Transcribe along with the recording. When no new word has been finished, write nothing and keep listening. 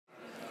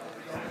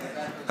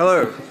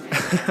Hello.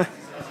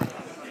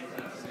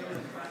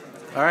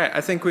 All right,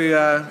 I think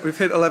we've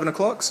hit 11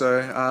 o'clock.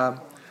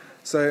 So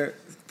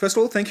first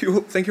of all, thank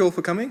you all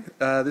for coming.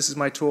 This is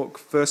my talk,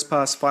 First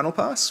Pass, Final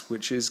Pass,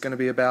 which is going to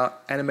be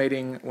about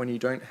animating when you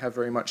don't have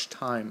very much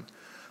time,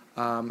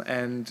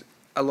 and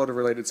a lot of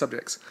related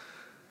subjects.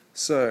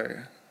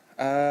 So,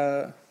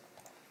 right.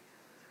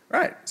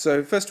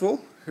 So first of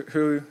all,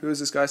 who is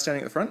this guy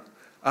standing at the front?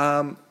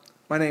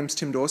 My name's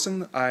Tim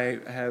Dawson. I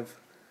have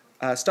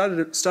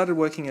started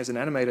working as an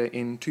animator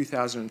in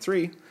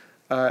 2003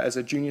 as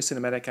a junior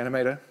cinematic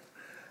animator,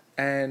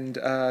 and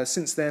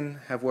since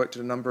then have worked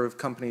at a number of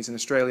companies in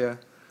Australia,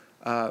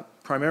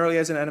 primarily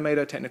as an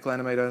animator, technical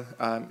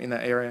animator in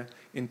that area,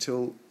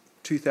 until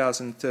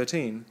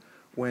 2013,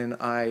 when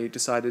I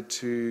decided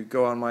to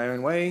go on my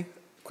own way,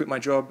 quit my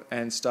job,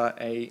 and start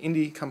a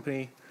indie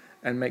company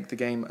and make the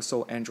game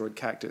Assault Android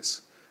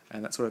Cactus.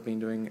 And that's what I've been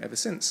doing ever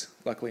since,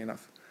 luckily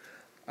enough.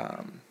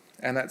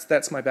 And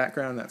that's my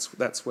background.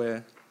 That's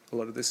where a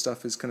lot of this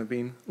stuff is kind of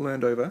been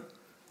learned over.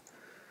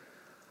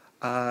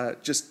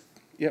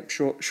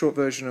 Short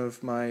version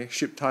of my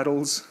ship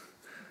titles.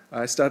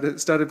 I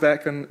started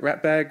back on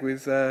Ratbag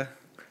with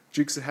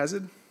Dukes of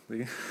Hazzard,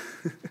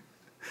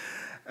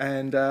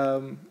 and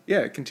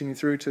continued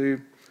through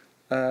to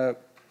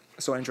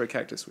Assault Android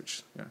Cactus,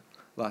 which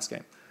last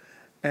game,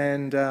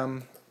 and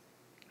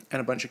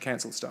a bunch of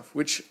cancelled stuff,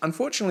 which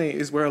unfortunately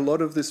is where a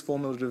lot of this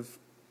formative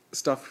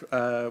stuff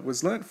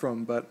was learnt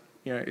from, but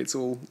it's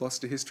all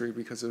lost to history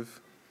because of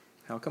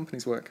how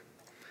companies work.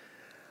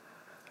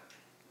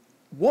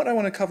 What I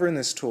want to cover in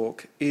this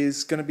talk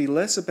is going to be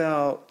less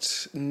about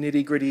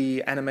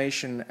nitty-gritty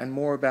animation and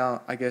more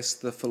about, I guess,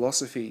 the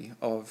philosophy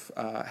of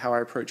how I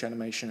approach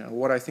animation and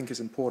what I think is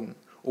important,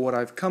 or what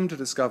I've come to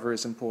discover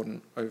is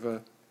important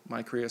over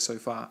my career so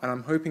far. And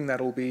I'm hoping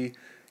that'll be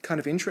kind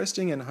of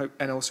interesting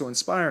and also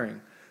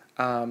inspiring,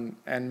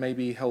 and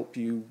maybe help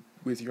you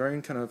with your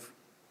own kind of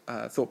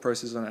thought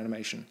process on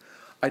animation.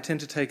 I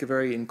tend to take a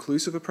very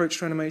inclusive approach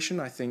to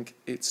animation. I think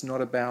it's not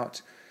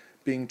about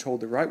being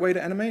told the right way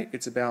to animate,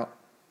 it's about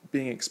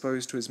being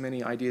exposed to as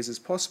many ideas as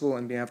possible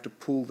and being able to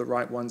pull the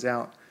right ones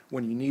out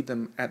when you need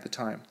them at the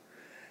time.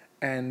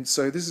 And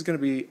so this is going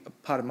to be a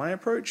part of my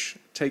approach.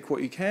 Take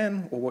what you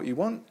can or what you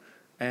want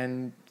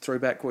and throw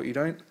back what you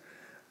don't.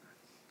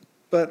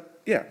 But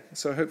yeah,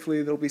 so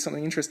hopefully there'll be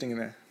something interesting in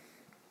there.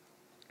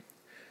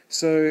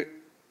 So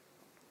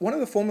one of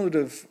the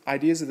formulative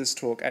ideas of this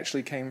talk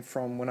actually came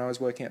from when I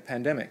was working at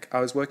Pandemic. I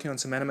was working on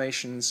some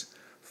animations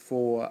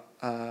for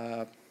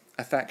a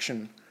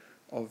faction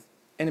of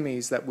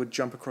enemies that would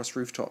jump across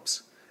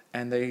rooftops,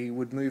 and they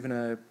would move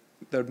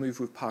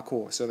with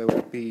parkour. So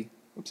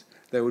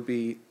they would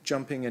be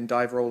jumping and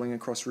dive rolling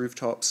across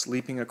rooftops,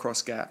 leaping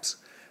across gaps.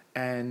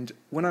 And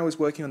when I was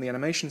working on the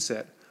animation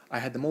set, I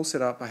had them all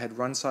set up. I had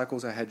run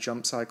cycles, I had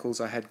jump cycles,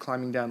 I had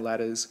climbing down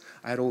ladders,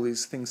 I had all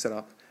these things set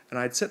up, and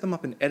I'd set them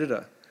up in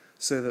Editor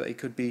so that they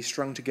could be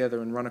strung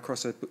together and run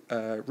across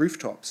a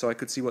rooftop so I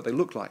could see what they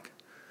looked like.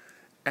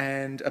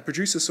 And a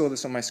producer saw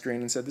this on my screen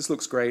and said, "This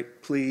looks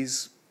great,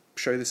 please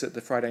show this at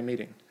the Friday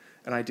meeting."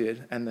 And I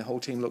did, and the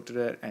whole team looked at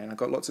it, and I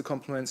got lots of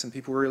compliments, and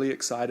people were really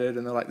excited,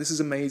 and they're like, "This is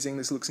amazing,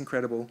 this looks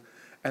incredible."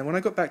 And when I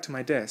got back to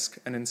my desk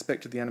and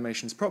inspected the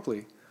animations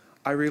properly,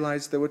 I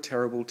realized they were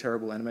terrible,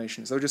 terrible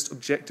animations. They were just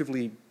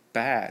objectively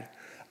bad.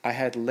 I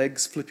had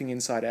legs flipping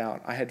inside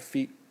out, I had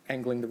feet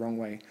angling the wrong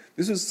way.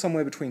 This was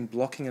somewhere between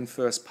blocking and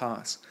first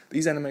pass.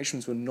 These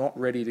animations were not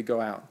ready to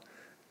go out.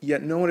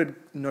 Yet no one had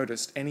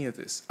noticed any of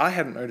this. I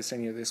hadn't noticed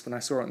any of this when I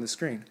saw it on the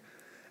screen.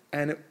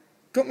 And it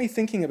got me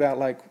thinking about,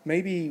 like,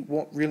 maybe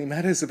what really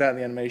matters about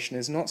the animation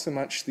is not so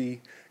much the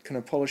kind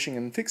of polishing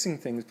and fixing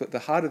things, but the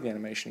heart of the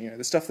animation,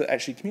 the stuff that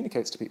actually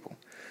communicates to people.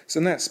 So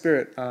in that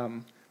spirit,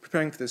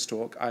 preparing for this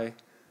talk, I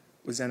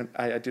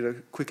did a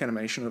quick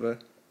animation of a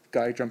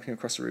guy jumping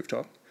across a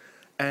rooftop.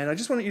 And I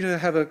just wanted you to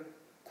have a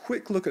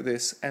quick look at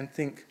this and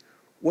think,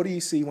 what do you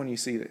see when you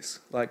see this?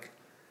 Like,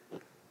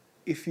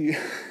 if you...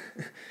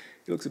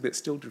 It looks a bit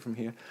stilted from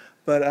here.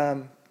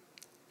 But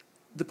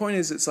the point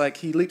is, it's like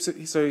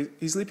so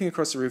he's leaping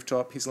across the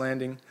rooftop, he's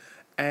landing,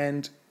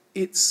 and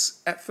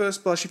it's, at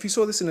first blush, if you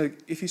saw this in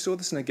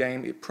a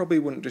game, it probably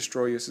wouldn't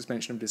destroy your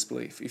suspension of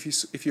disbelief.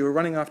 If you were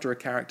running after a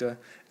character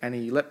and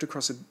he leapt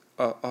across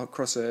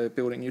a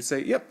building, you'd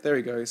say, "Yep, there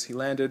he goes. He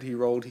landed, he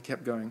rolled, he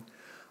kept going,"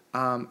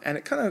 and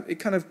it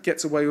kind of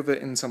gets away with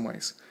it in some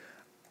ways.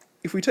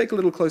 If we take a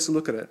little closer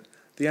look at it,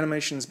 the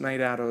animation's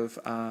made out of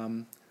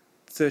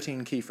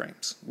 13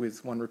 keyframes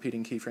with one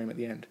repeating keyframe at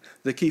the end.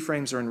 The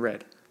keyframes are in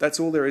red. That's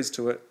all there is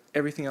to it.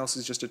 Everything else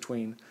is just a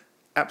tween.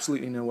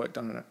 Absolutely no work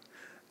done on it.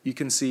 You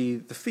can see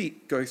the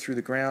feet go through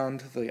the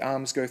ground, the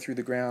arms go through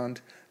the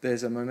ground,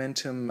 there's a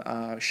momentum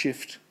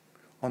shift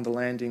on the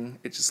landing.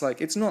 It's just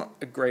like, it's not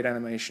a great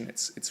animation,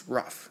 it's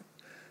rough.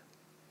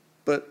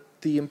 But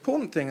the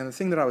important thing, and the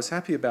thing that I was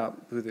happy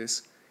about with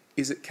this,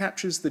 is it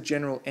captures the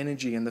general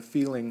energy and the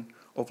feeling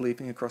of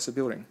leaping across a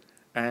building.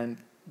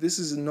 And this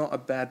is not a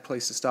bad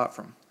place to start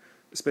from,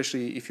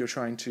 especially if you're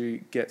trying to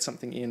get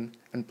something in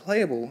and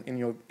playable in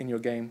your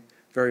game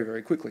very,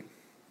 very quickly.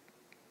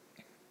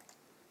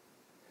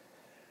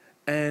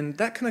 And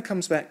that kind of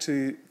comes back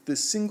to the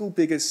single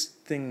biggest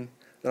thing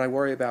that I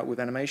worry about with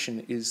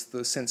animation is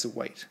the sense of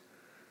weight.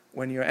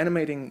 When you're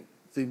animating,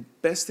 the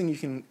best thing you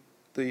can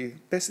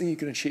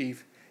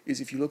achieve is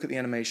if you look at the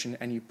animation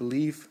and you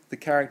believe the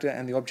character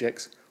and the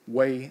objects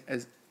weigh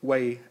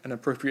an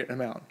appropriate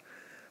amount.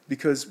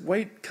 Because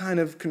weight kind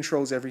of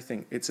controls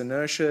everything. It's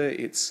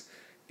inertia,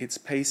 it's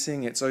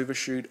pacing, it's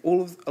overshoot.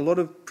 A lot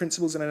of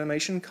principles in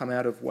animation come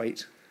out of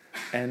weight,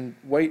 and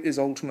weight is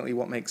ultimately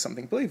what makes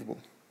something believable.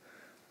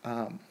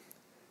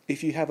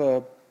 If you have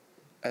a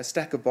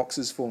stack of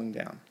boxes falling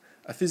down,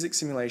 a physics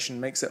simulation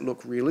makes that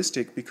look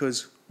realistic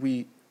because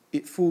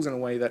it falls in a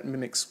way that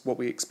mimics what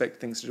we expect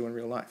things to do in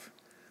real life.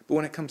 But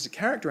when it comes to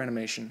character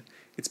animation,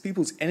 it's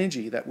people's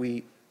energy that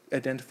we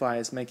identify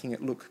as making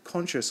it look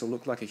conscious or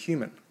look like a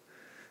human.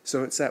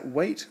 So it's that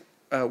weight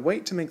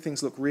to make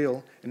things look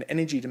real and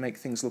energy to make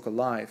things look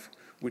alive,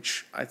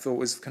 which I thought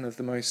was kind of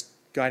the most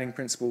guiding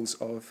principles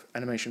of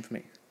animation for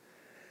me.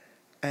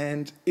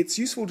 And it's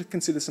useful to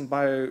consider some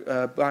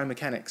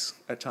biomechanics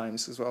at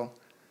times as well,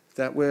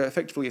 that we're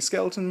effectively a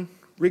skeleton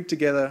rigged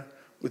together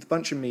with a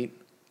bunch of meat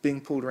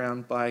being pulled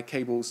around by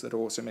cables that are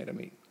also made of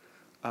meat.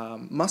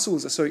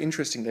 Muscles are so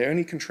interesting, they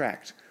only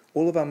contract.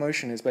 All of our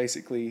motion is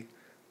basically,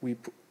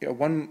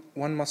 one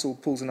muscle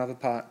pulls another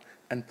part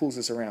and pulls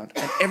us around.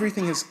 And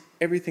everything is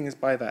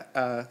by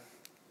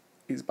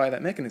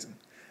that mechanism.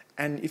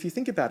 And if you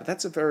think about it,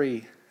 that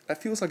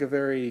feels like a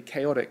very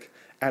chaotic,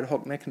 ad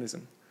hoc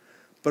mechanism.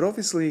 But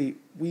obviously,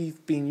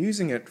 we've been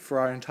using it for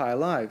our entire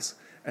lives,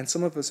 and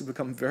some of us have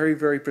become very,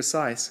 very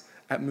precise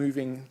at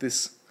moving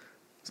this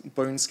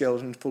bone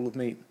skeleton full of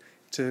meat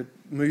to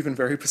move in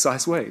very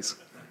precise ways.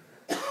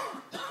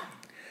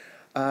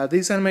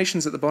 These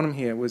animations at the bottom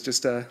here was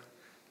just kind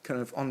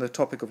of on the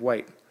topic of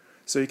weight.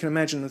 So you can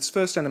imagine this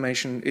first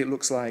animation, it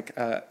looks like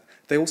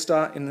they all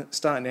start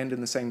and end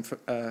in the same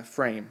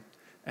frame,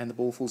 and the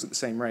ball falls at the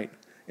same rate.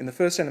 In the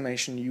first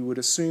animation, you would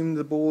assume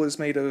the ball is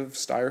made of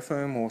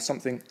styrofoam or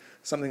something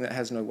that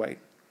has no weight.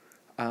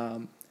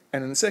 And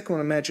in the second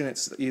one, imagine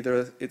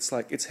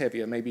it's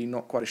heavier, maybe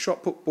not quite a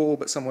shot put ball,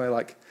 but somewhere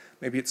like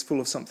maybe it's full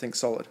of something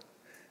solid.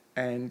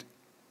 And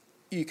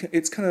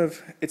it's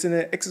an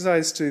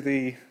exercise to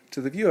the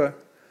viewer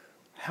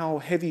how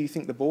heavy you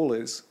think the ball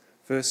is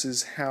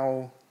versus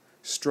how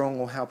strong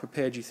or how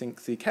prepared you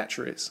think the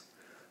catcher is.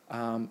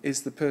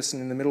 Is the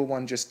person in the middle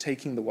one just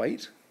taking the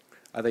weight?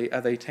 Are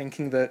they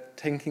tanking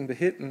the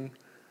hit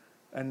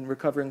and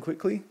recovering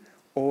quickly,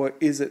 or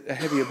is it a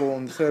heavier ball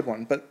in the third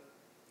one? But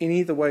in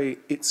either way,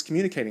 it's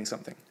communicating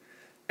something,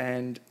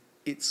 and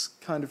it's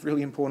kind of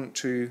really important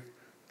to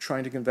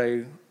trying to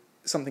convey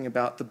something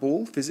about the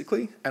ball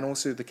physically and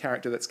also the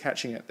character that's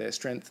catching it, their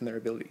strength and their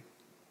ability.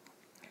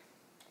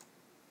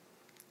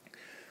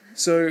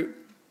 So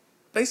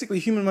basically,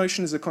 human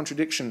motion is a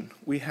contradiction.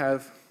 We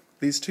have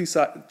these two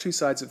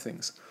sides of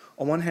things.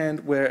 On one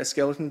hand, we're a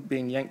skeleton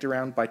being yanked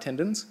around by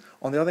tendons.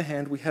 On the other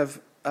hand, we have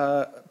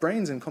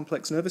brains and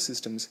complex nervous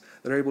systems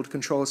that are able to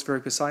control us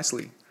very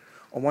precisely.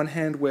 On one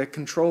hand, we're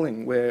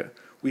controlling, where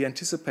we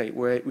anticipate,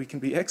 where we can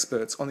be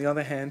experts. On the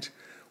other hand,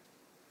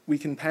 we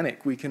can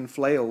panic, we can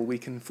flail, we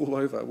can fall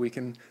over, we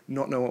can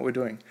not know what we're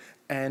doing.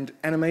 And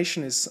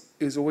animation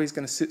is always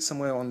going to sit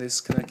somewhere on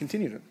this kind of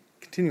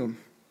continuum.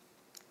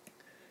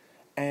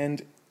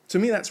 And to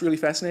me, that's really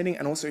fascinating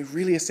and also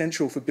really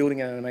essential for building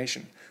an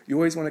animation. You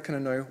always want to kind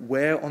of know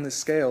where on the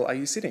scale are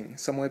you sitting,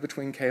 somewhere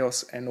between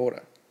chaos and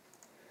order.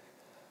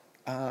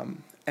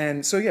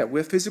 And so yeah,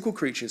 we're physical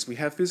creatures. We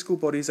have physical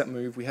bodies that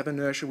move, we have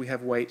inertia, we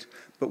have weight,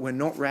 but we're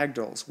not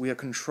ragdolls. We are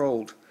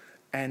controlled.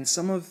 And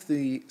some of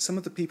the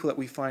people that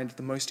we find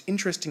the most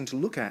interesting to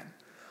look at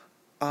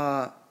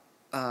are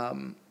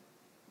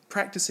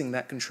practicing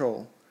that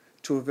control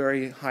to a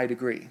very high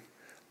degree.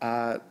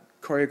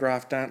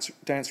 Choreographed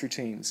dance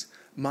routines,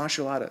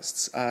 martial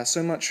artists.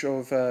 So much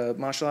of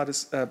martial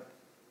artists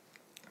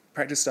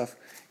practice stuff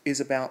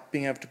is about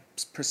being able to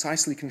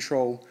precisely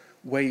control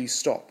where you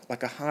stop,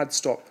 like a hard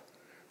stop.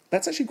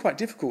 That's actually quite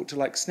difficult to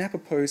like snap a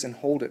pose and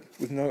hold it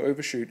with no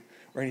overshoot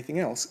or anything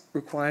else.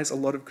 Requires a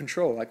lot of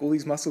control, like all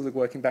these muscles are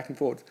working back and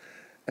forth.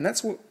 And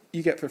that's what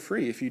you get for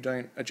free if you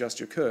don't adjust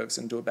your curves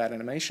and do a bad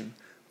animation.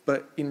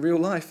 But in real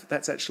life,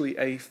 that's actually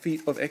a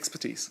feat of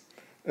expertise.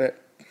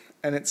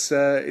 And it's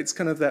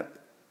kind of that,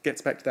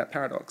 gets back to that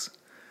paradox.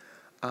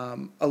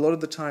 A lot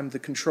of the time, the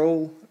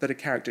control that a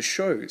character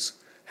shows,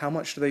 how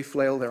much do they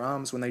flail their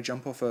arms when they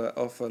jump off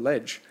a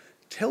ledge,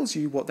 tells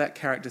you what that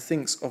character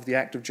thinks of the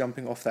act of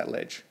jumping off that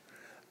ledge.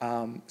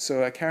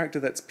 So a character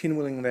that's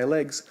pinwheeling their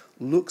legs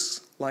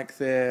looks like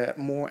they're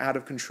more out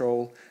of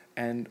control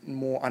and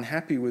more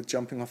unhappy with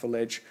jumping off a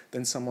ledge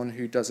than someone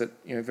who does it,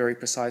 very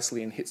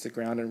precisely and hits the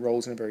ground and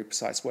rolls in a very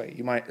precise way.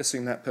 You might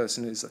assume that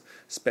person is a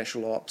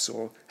special ops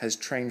or has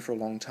trained for a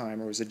long time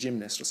or is a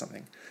gymnast or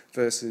something,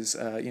 versus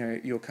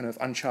your kind of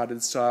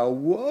Uncharted style,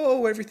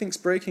 whoa, everything's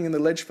breaking and the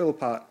ledge fell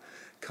apart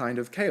kind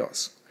of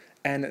chaos.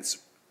 And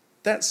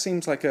that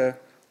seems like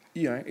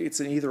it's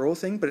an either-or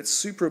thing, but it's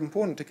super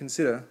important to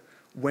consider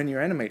when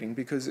you're animating,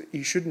 because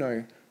you should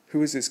know,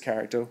 who is this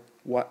character?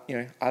 What,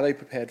 are they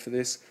prepared for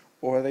this?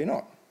 or are they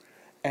not?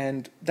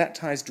 And that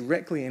ties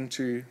directly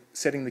into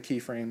setting the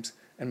keyframes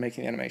and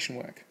making the animation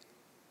work.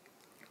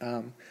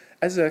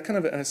 As a kind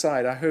of an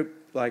aside, I hope,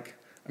 I'm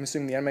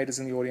assuming the animators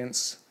in the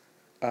audience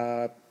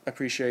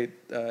appreciate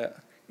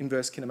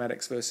inverse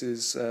kinematics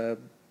versus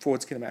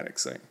forwards kinematics.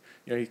 So,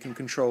 you can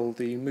control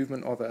the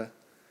movement of a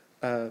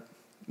end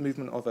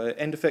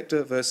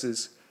effector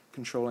versus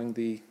controlling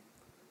the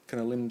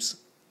kind of limbs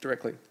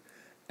directly.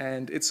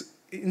 And it's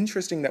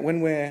interesting that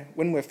when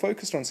we're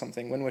focused on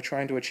something, when we're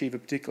trying to achieve a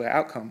particular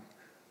outcome,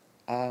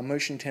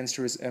 motion tends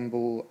to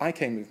resemble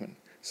IK movement.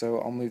 So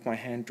I'll move my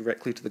hand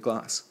directly to the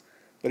glass.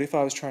 But if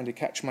I was trying to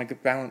catch my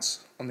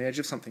balance on the edge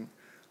of something,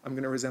 I'm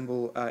going to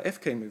resemble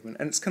FK movement.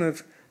 And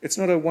it's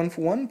not a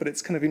one-for-one, but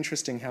it's kind of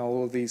interesting how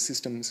all of these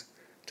systems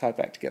tie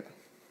back together.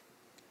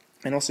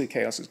 And also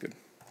chaos is good.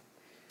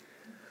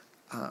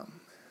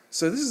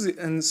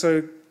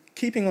 So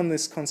keeping on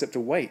this concept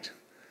of weight,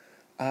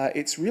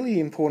 it's really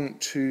important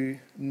to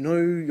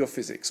know your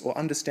physics or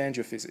understand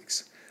your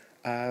physics.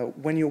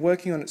 When you're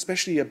working on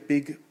especially a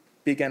big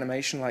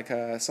animation like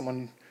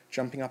someone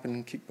jumping up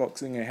and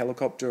kickboxing a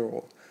helicopter,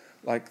 or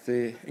like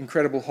the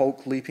Incredible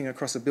Hulk leaping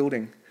across a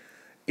building,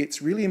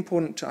 it's really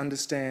important to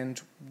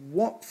understand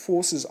what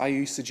forces are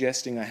you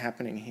suggesting are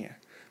happening here.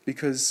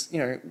 Because,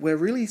 we're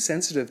really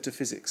sensitive to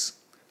physics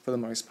for the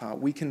most part.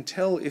 We can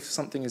tell if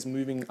something is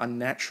moving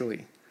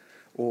unnaturally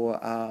or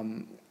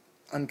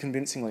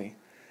unconvincingly.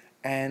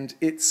 And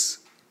it's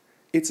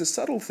a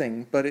subtle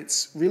thing, but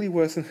it's really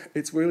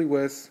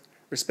worth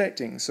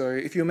respecting. So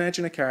if you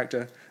imagine a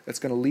character that's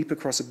going to leap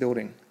across a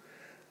building,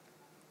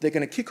 they're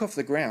going to kick off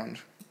the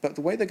ground, but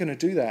the way they're going to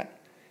do that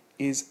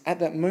is at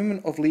that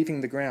moment of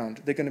leaving the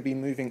ground, they're going to be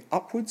moving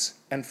upwards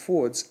and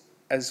forwards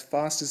as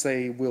fast as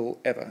they will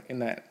ever in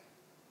that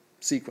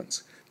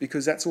sequence,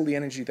 because that's all the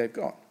energy they've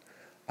got.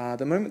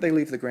 The moment they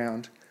leave the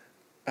ground,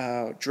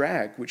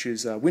 drag, which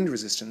is wind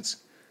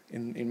resistance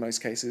in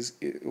most cases,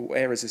 or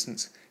air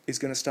resistance, is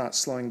going to start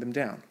slowing them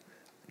down.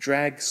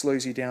 Drag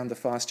slows you down the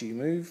faster you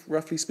move,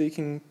 roughly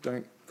speaking.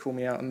 Don't call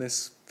me out on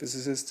this,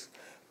 physicists.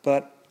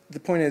 But the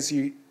point is,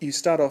 you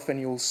start off and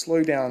you'll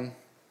slow down.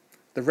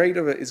 The rate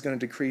of it is going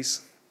to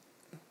decrease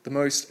the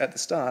most at the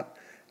start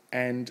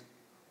and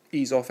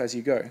ease off as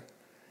you go,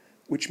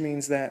 which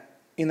means that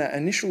in that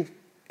initial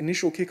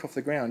kick off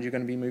the ground, you're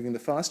going to be moving the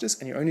fastest,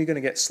 and you're only going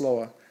to get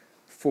slower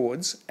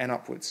forwards and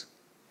upwards.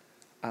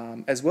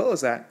 As well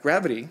as that,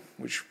 gravity,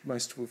 which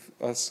most of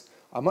us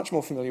are much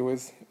more familiar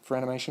with for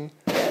animation,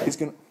 is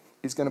going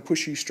to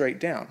push you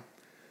straight down.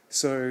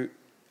 So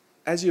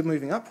as you're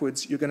moving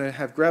upwards, you're going to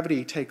have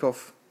gravity take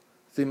off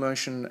the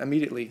motion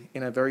immediately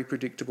in a very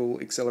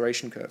predictable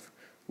acceleration curve,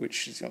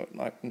 which is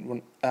like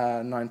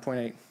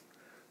 9.81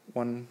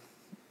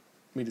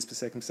 meters per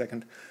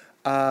second.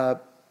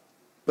 But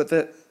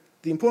the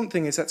important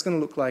thing is that's going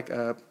to look like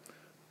a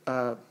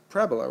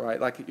parabola, right?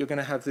 Like you're going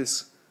to have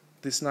this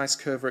nice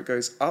curve where it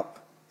goes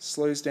up,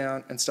 slows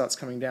down, and starts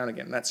coming down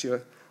again. That's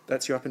your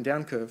up and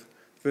down curve.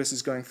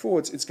 Versus going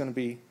forwards, it's going to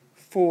be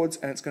forwards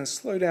and it's going to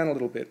slow down a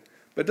little bit.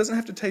 But it doesn't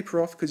have to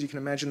taper off, because you can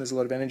imagine there's a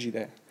lot of energy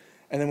there.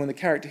 And then when the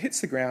character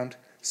hits the ground,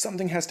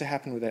 something has to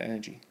happen with that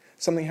energy.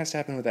 Something has to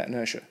happen with that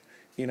inertia.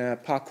 In a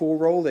parkour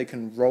roll, they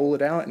can roll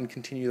it out and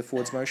continue the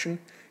forwards motion.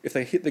 If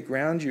they hit the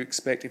ground, you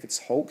expect, if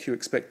it's Hulk, you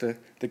expect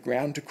the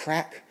ground to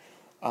crack,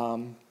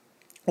 or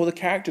the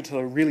character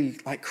to really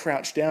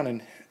crouch down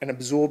and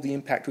absorb the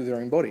impact with their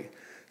own body.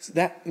 So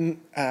that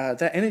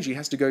energy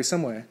has to go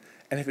somewhere.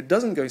 And if it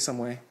doesn't go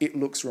somewhere, it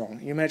looks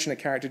wrong. You imagine a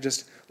character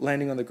just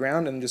landing on the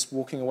ground and just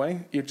walking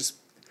away.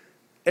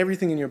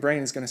 Everything in your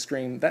brain is going to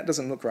scream, that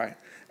doesn't look right.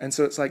 And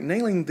so it's like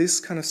nailing this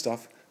kind of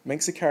stuff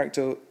makes a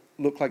character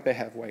look like they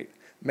have weight,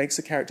 makes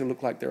a character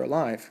look like they're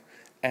alive,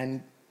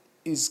 and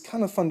is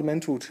kind of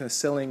fundamental to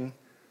selling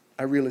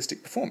a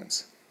realistic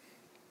performance.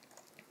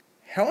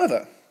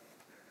 However,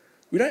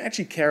 we don't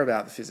actually care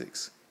about the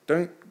physics.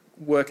 Don't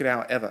work it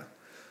out ever.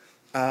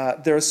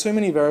 There are so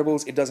many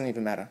variables, it doesn't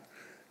even matter.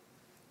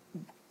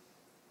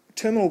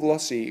 Terminal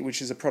velocity, which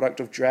is a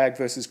product of drag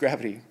versus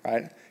gravity,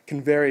 right,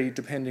 can vary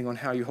depending on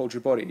how you hold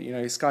your body.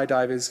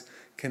 Skydivers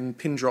can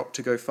pin drop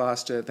to go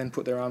faster, then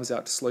put their arms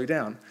out to slow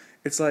down.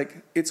 It's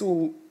like,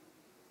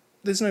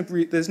 there's no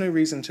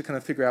reason to kind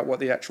of figure out what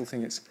the actual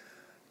thing is.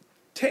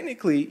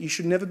 Technically, you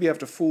should never be able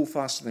to fall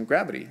faster than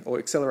gravity or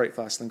accelerate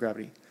faster than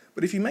gravity.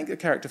 But if you make a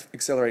character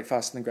accelerate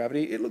faster than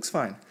gravity, it looks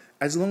fine,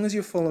 as long as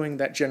you're following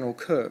that general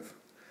curve.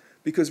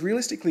 Because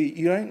realistically,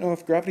 you don't know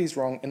if gravity is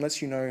wrong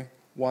unless you know,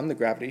 one, the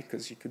gravity,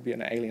 because you could be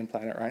on an alien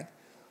planet, right?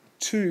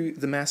 Two,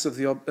 the mass of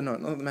the object, no,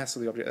 not the mass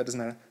of the object, that doesn't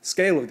matter,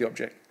 scale of the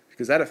object,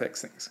 because that affects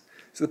things.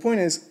 So the point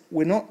is,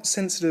 we're not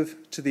sensitive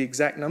to the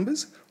exact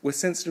numbers, we're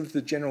sensitive to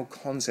the general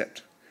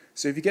concept.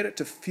 So if you get it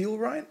to feel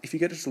right, if you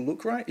get it to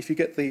look right, if you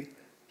get the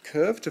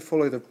curve to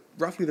follow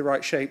roughly the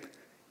right shape,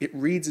 it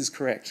reads as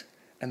correct.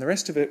 And the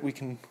rest of it, we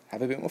can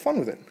have a bit more fun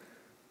with it.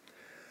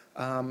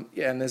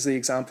 Yeah, and there's the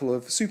example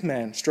of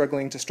Superman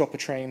struggling to stop a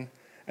train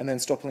and then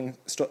struggling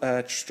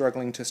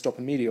to stop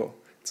a meteor.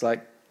 It's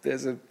like,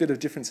 there's a bit of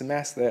difference in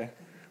mass there,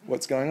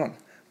 what's going on.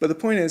 But the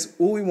point is,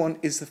 all we want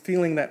is the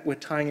feeling that we're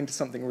tying into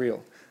something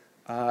real.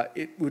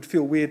 It would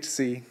feel weird to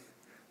see,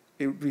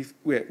 it would be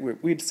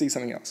weird to see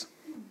something else.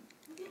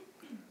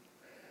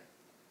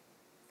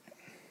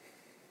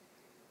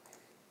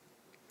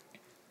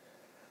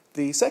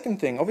 The second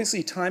thing,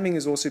 obviously timing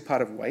is also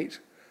part of weight.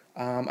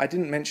 I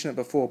didn't mention it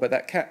before, but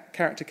that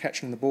character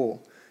catching the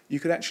ball, you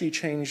could actually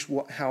change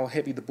how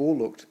heavy the ball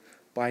looked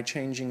by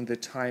changing the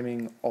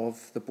timing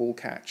of the ball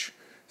catch.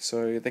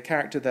 So the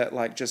character that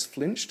like just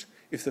flinched,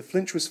 if the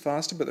flinch was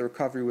faster but the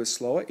recovery was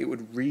slower, it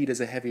would read as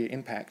a heavier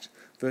impact,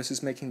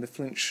 versus making the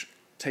flinch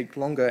take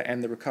longer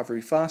and the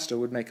recovery faster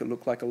would make it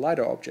look like a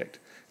lighter object.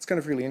 It's kind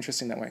of really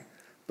interesting that way.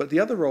 But the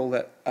other role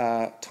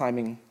that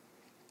timing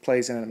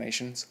plays in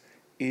animations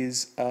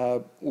is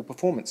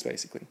performance,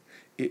 basically.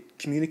 It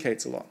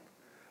communicates a lot.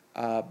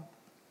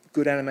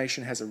 Good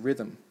animation has a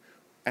rhythm.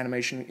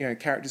 Animation,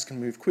 characters can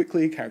move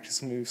quickly, characters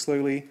can move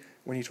slowly.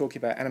 When you're talking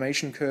about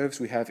animation curves,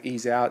 we have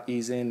ease out,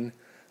 ease in,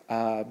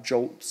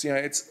 jolts.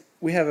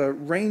 We have a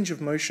range of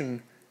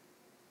motion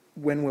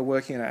when we're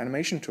working in an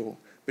animation tool.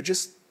 But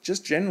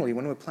just generally,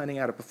 when we're planning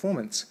out a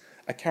performance,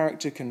 a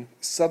character can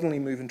suddenly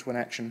move into an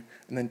action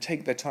and then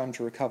take their time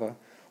to recover,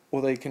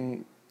 or they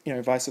can,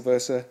 vice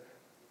versa.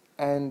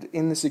 And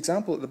in this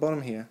example at the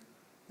bottom here,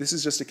 this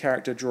is just a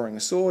character drawing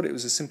a sword. It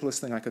was the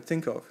simplest thing I could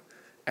think of.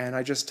 And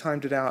I just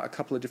timed it out a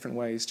couple of different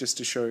ways just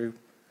to show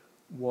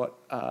what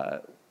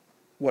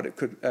it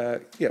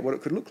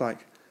could look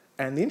like.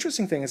 And the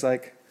interesting thing is,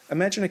 like,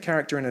 imagine a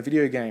character in a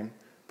video game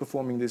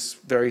performing this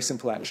very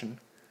simple action,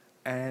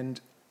 and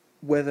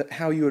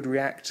how you would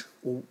react,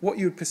 or what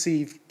you would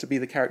perceive to be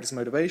the character's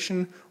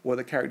motivation, or what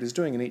the character's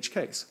doing in each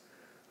case.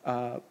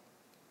 The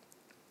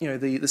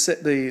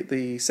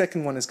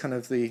second one is kind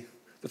of the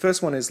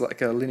first one is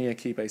like a linear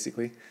key,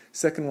 basically.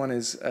 Second one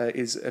is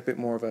a bit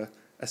more of a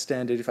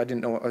standard. If I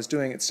didn't know what I was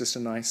doing, it's just a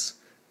nice,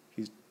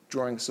 he's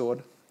drawing a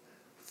sword.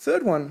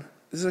 Third one,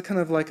 this is a kind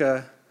of like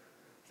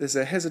there's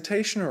a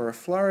hesitation or a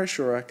flourish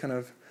or a kind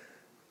of,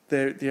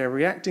 they're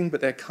reacting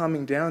but they're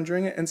calming down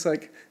during it. And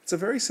it's a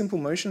very simple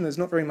motion. There's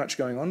not very much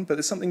going on, but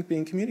there's something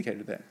being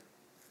communicated there.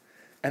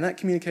 And that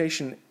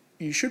communication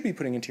you should be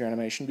putting into your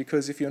animation,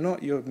 because if you're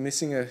not, you're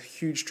missing a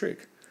huge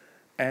trick.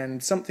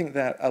 And something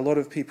that a lot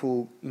of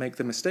people make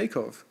the mistake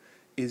of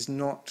is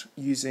not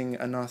using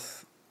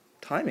enough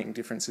timing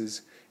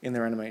differences in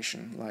their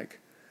animation. Like,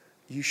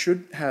 you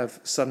should have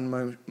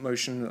sudden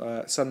motion,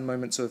 sudden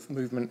moments of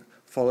movement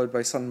followed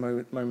by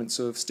sudden moments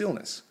of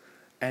stillness.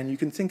 And you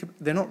can think,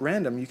 they're not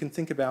random, you can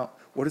think about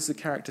what is the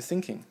character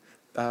thinking.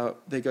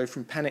 They go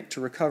from panic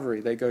to recovery,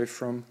 they go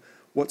from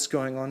what's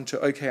going on to,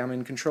 okay, I'm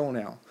in control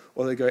now.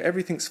 Or they go,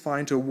 everything's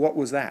fine, to what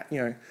was that?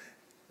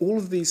 All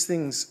of these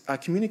things are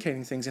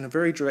communicating things in a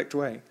very direct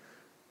way.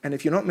 And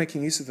if you're not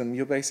making use of them,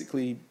 you're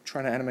basically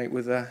trying to animate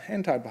with a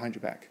hand tied behind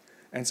your back.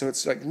 And so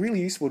it's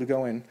really useful to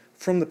go in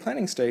from the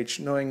planning stage,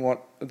 knowing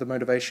what the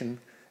motivation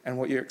and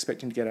what you're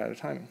expecting to get out of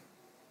timing.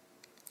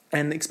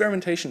 And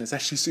experimentation is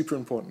actually super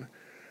important.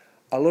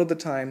 A lot of the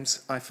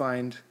times I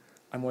find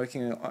I'm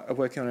working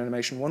on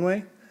animation one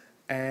way,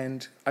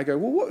 and I go,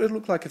 well, what would it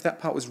look like if that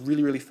part was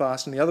really, really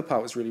fast and the other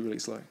part was really, really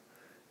slow?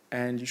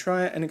 And you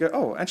try it and you go,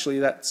 oh, actually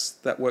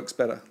that works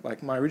better.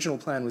 Like, my original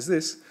plan was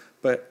this,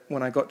 but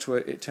when I got to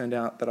it, it turned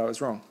out that I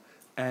was wrong.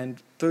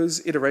 And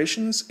those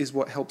iterations is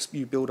what helps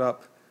you build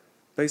up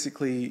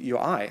basically your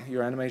eye,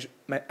 your animator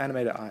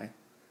eye,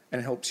 and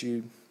it helps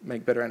you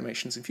make better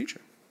animations in future.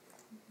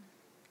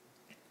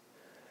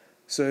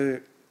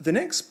 So the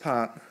next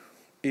part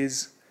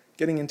is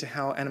getting into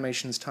how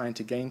animations tie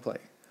into gameplay.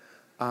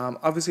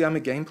 Obviously, I'm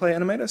a gameplay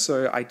animator,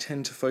 so I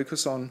tend to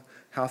focus on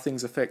how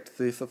things affect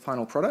the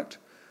final product.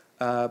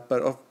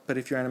 But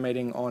if you're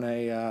animating on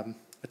a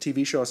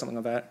TV show or something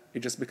like that, it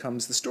just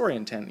becomes the story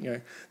intent.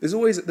 Your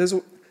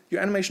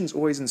animation is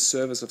always in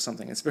service of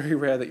something. It's very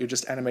rare that you're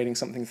just animating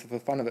something for the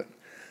fun of it,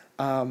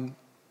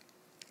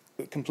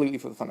 completely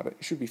for the fun of it.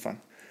 It should be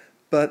fun,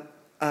 but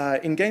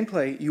in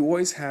gameplay, you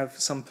always have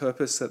some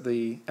purpose that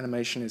the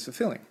animation is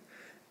fulfilling,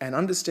 and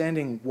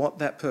understanding what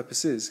that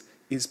purpose is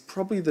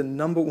probably the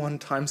 #1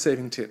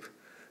 time-saving tip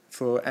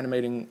for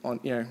animating on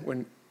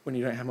when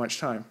you don't have much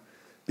time.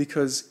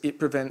 Because it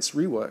prevents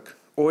rework.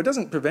 Or it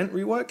doesn't prevent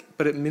rework,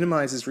 but it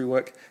minimizes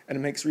rework, and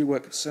it makes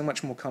rework so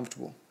much more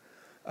comfortable.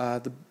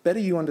 The better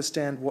you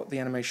understand what the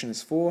animation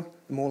is for,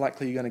 the more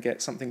likely you're going to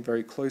get something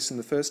very close in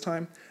the first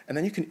time, and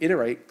then you can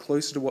iterate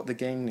closer to what the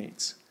game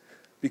needs.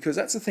 Because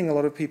that's the thing a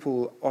lot of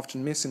people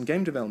often miss in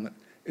game development,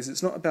 is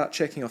it's not about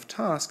checking off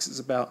tasks, it's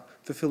about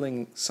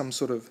fulfilling some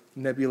sort of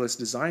nebulous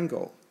design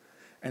goal.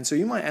 And so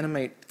you might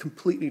animate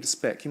completely to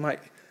spec.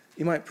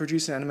 You might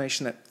produce an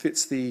animation that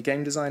fits the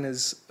game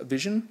designer's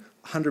vision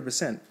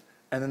 100%,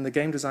 and then the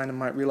game designer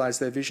might realize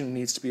their vision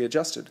needs to be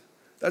adjusted.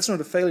 That's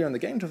not a failure on the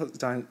game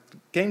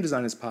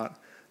designer's part,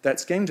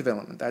 that's game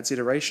development, that's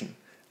iteration.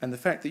 And the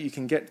fact that you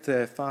can get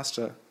there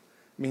faster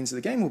means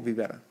the game will be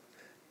better.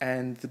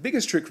 And the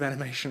biggest trick of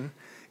animation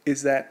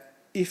is that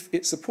if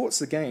it supports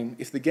the game,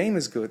 if the game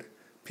is good,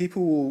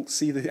 people will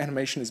see the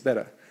animation is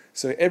better.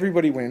 So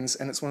everybody wins,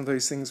 and it's one of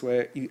those things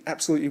where you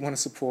absolutely want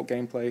to support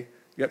gameplay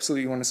You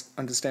absolutely want to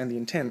understand the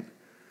intent,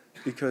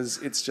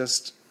 because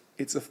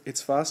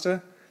it's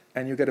faster,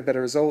 and you'll get a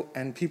better result,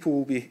 and people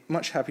will be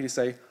much happy to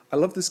say, I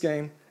love this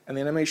game, and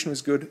the animation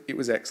was good, it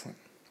was excellent.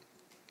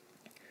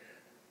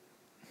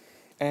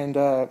 And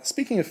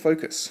speaking of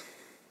focus,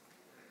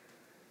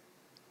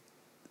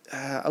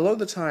 a lot of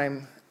the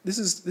time, this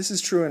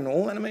is true in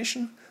all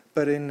animation,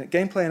 but in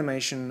gameplay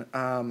animation,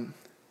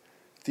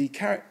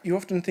 you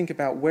often think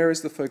about where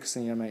is the focus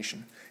in the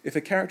animation. If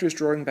a character is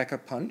drawing back a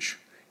punch,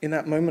 in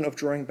that moment of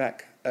drawing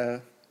back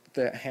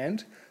their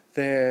hand,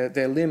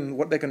 their limb,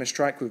 what they're going to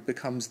strike with,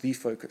 becomes the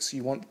focus.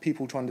 You want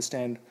people to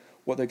understand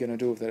what they're going to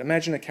do with it.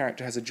 Imagine a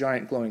character has a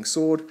giant glowing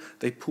sword,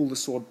 they pull the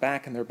sword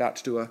back and they're about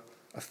to do a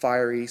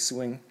fiery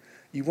swing.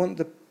 You want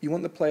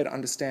the player to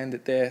understand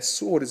that their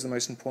sword is the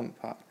most important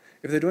part.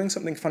 If they're doing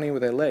something funny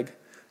with their leg,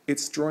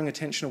 it's drawing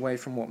attention away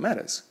from what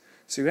matters.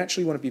 So you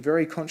actually want to be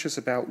very conscious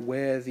about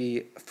where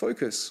the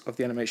focus of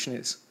the animation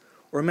is.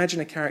 Or imagine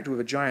a character with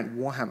a giant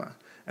warhammer,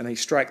 and they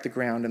strike the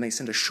ground and they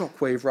send a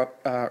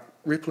shockwave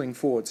rippling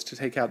forwards to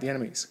take out the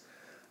enemies.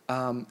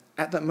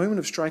 At that moment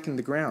of striking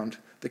the ground,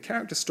 the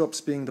character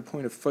stops being the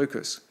point of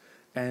focus,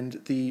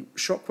 and the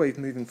shockwave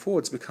moving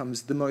forwards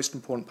becomes the most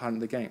important part of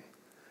the game.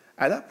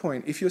 At that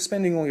point, if you're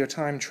spending all your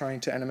time trying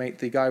to animate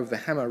the guy with the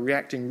hammer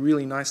reacting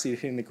really nicely to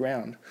hitting the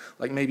ground,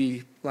 oh,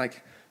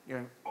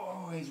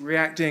 he's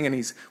reacting and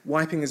he's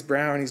wiping his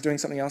brow and he's doing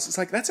something else, it's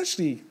like, that's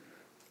actually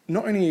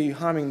not only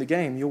harming the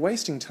game, you're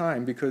wasting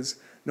time, because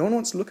no one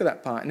wants to look at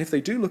that part, and if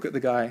they do look at the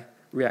guy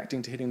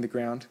reacting to hitting the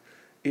ground,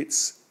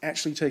 it's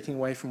actually taking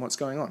away from what's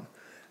going on.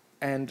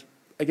 And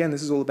again,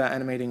 this is all about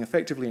animating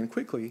effectively and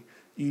quickly.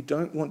 You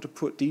don't want to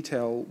put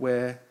detail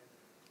where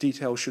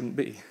detail shouldn't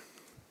be.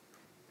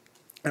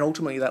 And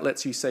ultimately, that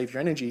lets you save your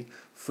energy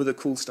for the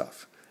cool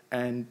stuff.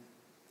 And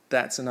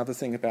that's another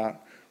thing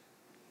about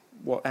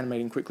what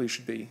animating quickly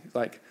should be.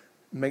 Like,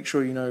 make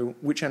sure you know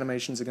which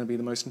animations are going to be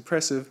the most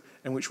impressive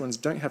and which ones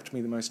don't have to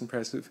be the most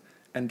impressive,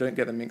 and don't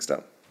get them mixed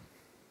up.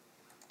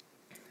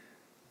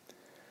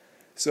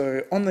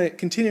 So,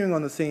 continuing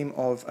on the theme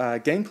of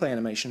gameplay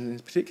animation in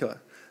particular,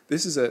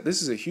 this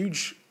is a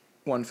huge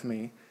one for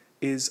me.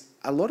 Is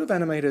a lot of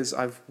animators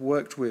I've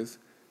worked with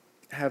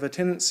have a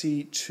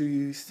tendency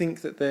to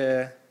think that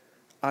their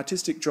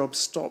artistic job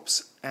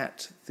stops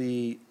at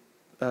the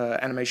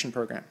animation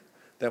program.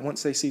 That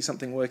once they see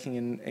something working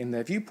in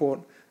their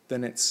viewport,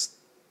 then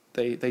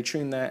they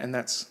tune that, and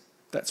that's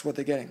what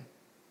they're getting.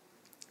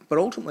 But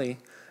ultimately,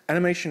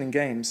 animation in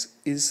games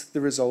is the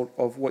result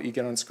of what you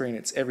get on screen.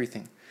 It's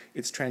everything.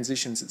 It's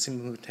transitions, it's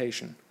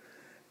implementation.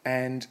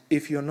 And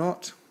if you're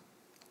not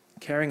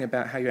caring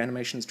about how your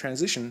animations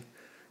transition,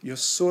 you're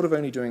sort of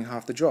only doing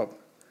half the job.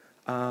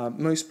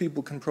 Most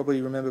people can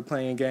probably remember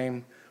playing a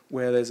game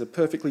where there's a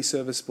perfectly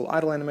serviceable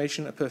idle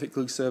animation, a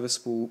perfectly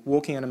serviceable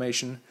walking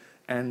animation,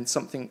 and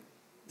something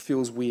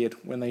feels weird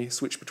when they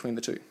switch between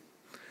the two.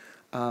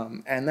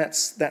 And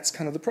that's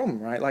kind of the problem,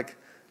 right? Like,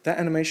 that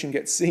animation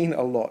gets seen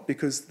a lot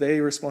because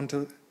they respond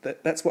to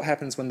that. That's what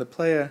happens when the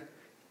player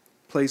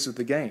plays with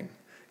the game,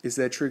 is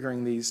they're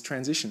triggering these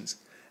transitions.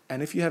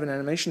 And if you have an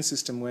animation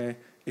system where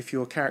if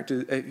you're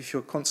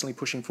constantly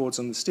pushing forwards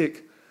on the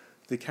stick,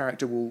 the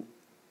character will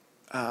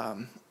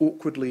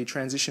awkwardly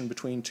transition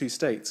between two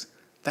states.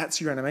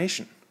 That's your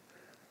animation.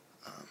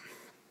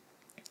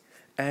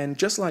 And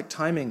just like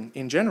timing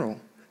in general,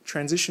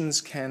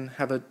 transitions can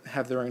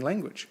have their own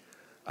language.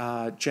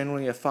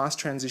 Generally, a fast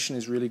transition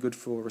is really good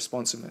for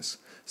responsiveness.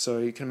 So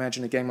you can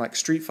imagine a game like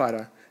Street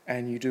Fighter,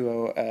 and you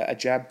do a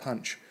jab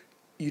punch.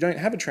 You don't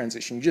have a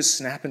transition. You just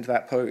snap into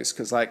that pose,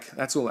 because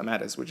that's all that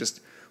matters. We're just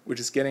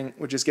getting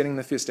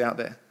the fist out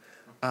there.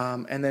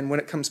 And then when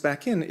it comes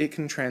back in, it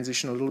can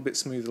transition a little bit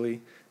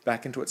smoothly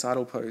back into its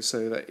idle pose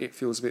so that it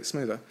feels a bit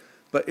smoother.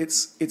 But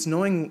it's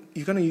knowing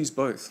you're going to use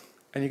both,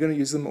 and you're going to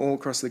use them all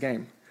across the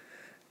game.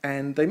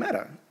 And they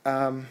matter.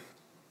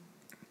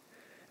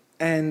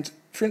 And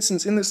for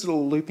instance, in this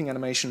little looping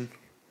animation,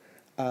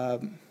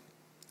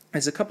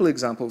 there's a couple of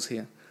examples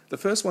here. The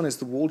first one is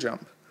the wall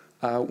jump.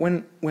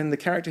 When the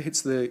character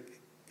hits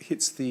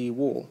the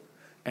wall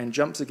and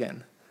jumps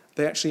again,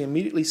 they actually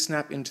immediately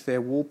snap into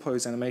their wall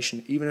pose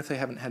animation, even if they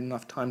haven't had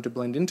enough time to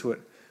blend into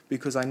it,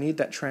 because I need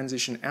that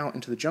transition out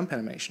into the jump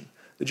animation.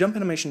 The jump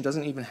animation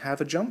doesn't even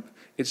have a jump,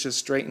 it's just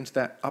straight into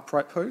that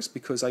upright pose,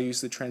 because I use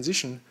the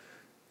transition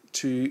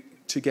to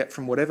get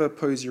from whatever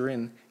pose you're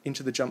in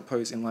into the jump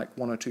pose in like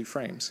 1 or 2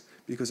 frames,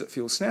 because it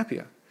feels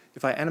snappier.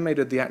 If I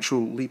animated the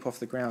actual leap off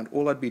the ground,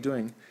 all I'd be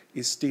doing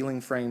is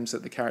stealing frames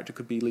that the character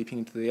could be leaping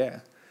into the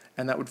air,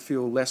 and that would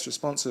feel less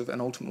responsive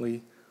and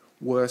ultimately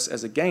worse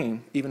as a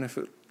game, even if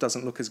it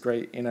doesn't look as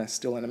great in a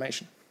still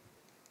animation.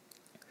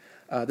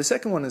 The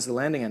second one is the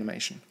landing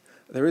animation.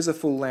 There is a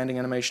full landing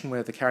animation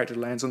where the character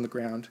lands on the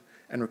ground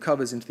and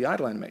recovers into the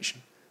idle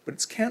animation, but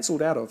it's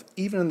cancelled out of,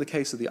 even in the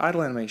case of the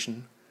idle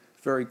animation,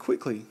 very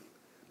quickly,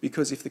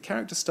 because if the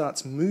character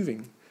starts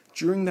moving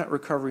during that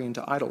recovery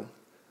into idle,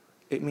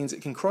 it means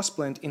it can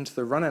cross-blend into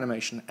the run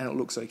animation and it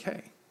looks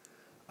okay.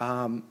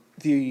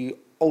 The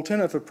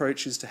alternative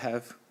approach is to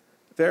have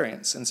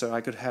variance, and so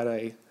I could have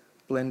a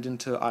blend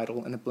into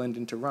idle and a blend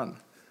into run.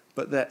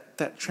 But that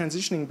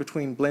transitioning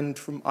between blending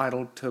from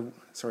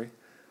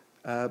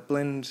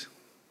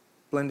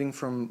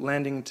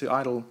landing to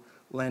idle,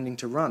 landing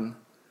to run,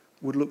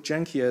 would look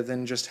jankier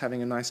than just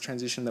having a nice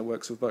transition that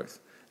works with both.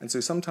 And so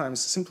sometimes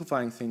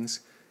simplifying things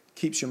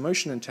keeps your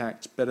motion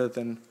intact better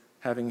than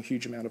having a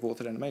huge amount of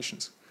authored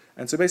animations.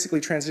 And so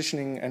basically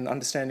transitioning and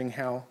understanding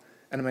how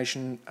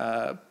animation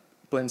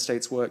blend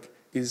states work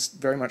is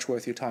very much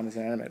worth your time as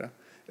an animator,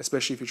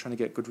 especially if you're trying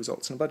to get good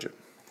results in a budget.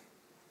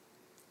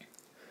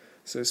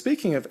 So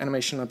speaking of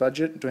animation on a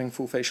budget, doing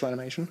full facial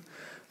animation,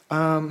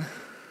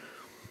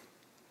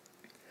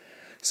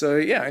 so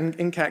yeah,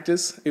 in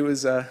Cactus, it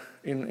was, so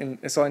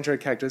I enjoyed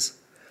Cactus.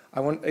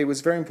 It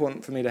was very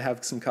important for me to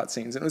have some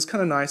cutscenes, and it was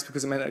kind of nice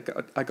because it meant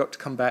I got to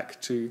come back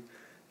to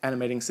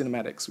animating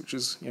cinematics, which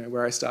is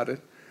where I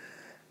started.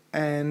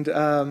 And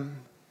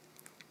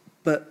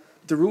but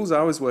the rules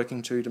I was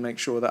working to make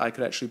sure that I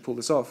could actually pull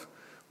this off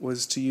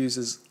was to use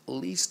as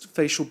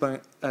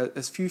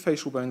few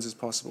facial bones as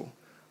possible.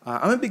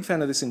 I'm a big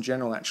fan of this in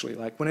general, actually.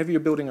 Like whenever you're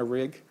building a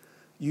rig,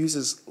 use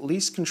as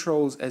least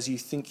controls as you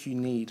think you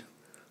need.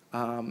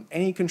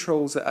 Any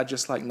controls that are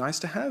just like nice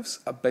to haves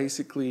are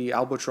basically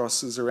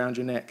albatrosses around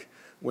your neck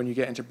when you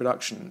get into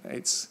production.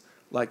 It's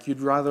like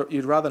you'd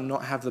rather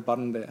not have the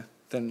button there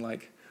than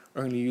like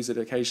only use it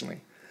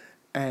occasionally.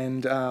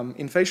 And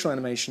in facial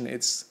animation,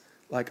 it's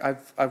like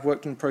I've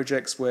worked on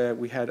projects where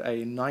we had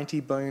a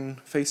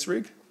 90-bone face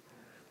rig,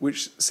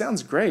 which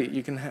sounds great.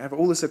 You can have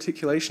all this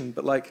articulation,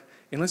 but like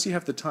unless you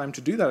have the time to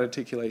do that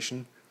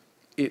articulation,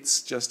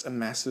 it's just a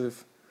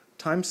massive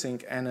time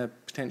sink and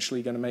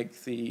potentially going to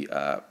make the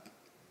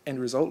end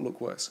result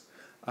look worse.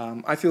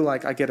 I feel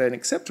like I get an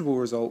acceptable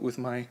result with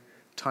my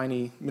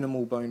tiny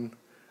minimal bone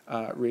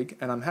rig,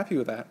 and I'm happy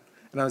with that.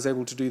 And I was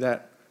able to do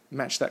that,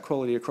 match that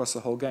quality across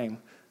the whole game,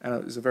 and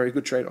it was a very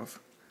good trade-off.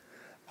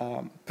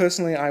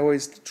 Personally, I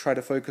always try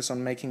to focus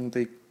on making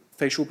the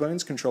facial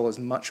bones control as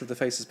much of the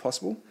face as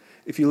possible.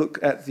 If you look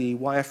at the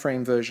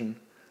wireframe version,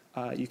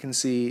 you can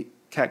see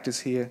Cactus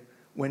here.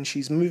 When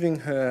she's moving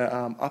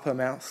her upper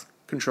mouth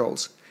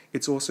controls,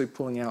 it's also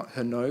pulling out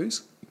her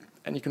nose,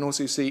 and you can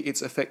also see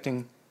it's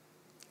affecting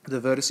the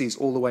vertices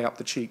all the way up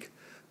the cheek,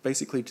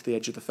 basically to the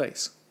edge of the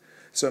face.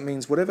 So it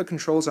means whatever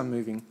controls I'm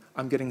moving,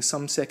 I'm getting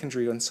some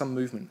secondary and some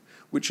movement,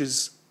 which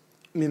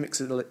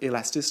mimics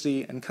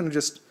elasticity and kind of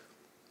just,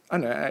 I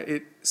don't know,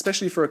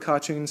 especially for a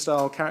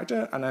cartoon-style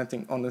character, and I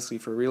think honestly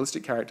for a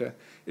realistic character,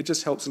 it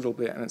just helps a little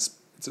bit, and it's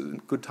a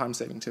good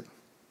time-saving tip.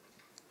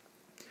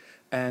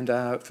 And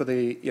for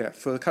the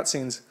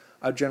cutscenes,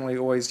 I generally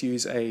always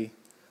use a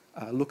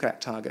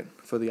look-at target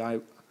for the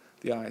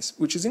eyes,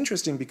 which is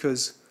interesting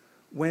because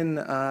when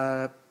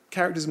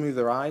characters move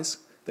their eyes,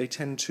 they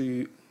tend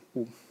to,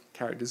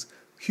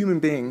 human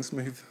beings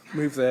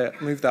move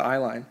their eye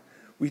line.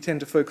 We tend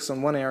to focus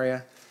on one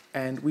area,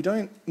 and we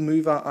don't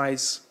move our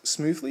eyes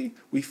smoothly.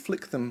 We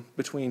flick them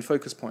between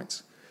focus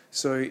points.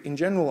 So in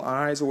general,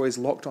 our eyes are always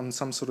locked on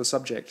some sort of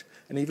subject,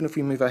 and even if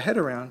we move our head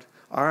around,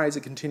 our eyes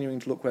are continuing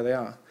to look where they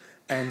are.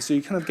 And so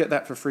you kind of get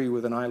that for free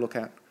with an eye look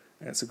at,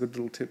 and it's a good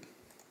little tip.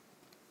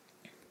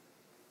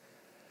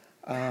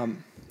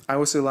 I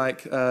also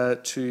like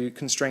to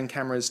constrain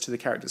cameras to the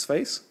character's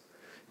face.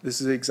 This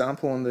is an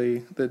example on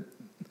the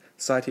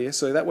side here,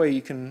 so that way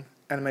you can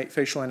animate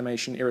facial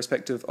animation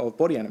irrespective of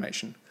body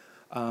animation.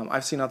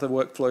 I've seen other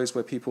workflows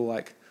where people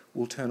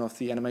will turn off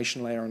the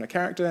animation layer on a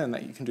character and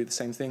that you can do the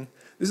same thing.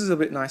 This is a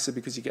bit nicer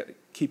because you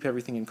keep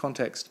everything in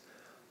context.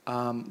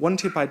 One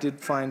tip I did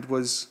find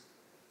was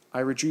I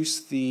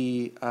reduced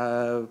the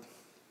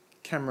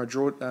camera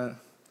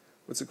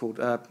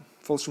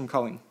false from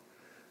culling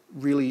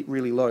really,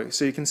 really low.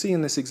 So you can see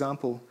in this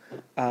example,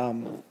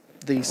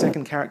 the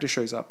second character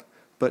shows up,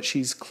 but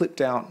she's clipped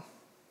out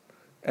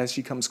as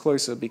she comes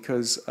closer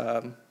because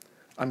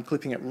I'm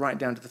clipping it right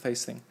down to the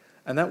face thing.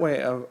 And that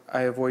way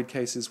I avoid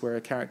cases where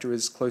a character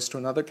is close to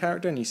another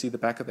character and you see the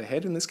back of the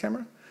head in this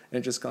camera, and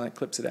it just kind of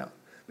clips it out.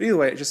 But either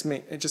way, it just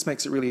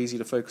makes it really easy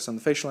to focus on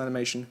the facial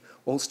animation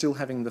while still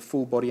having the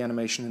full body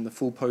animation and the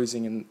full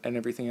posing and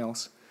everything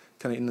else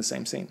kind of in the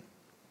same scene.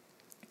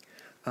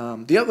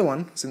 The other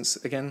one, since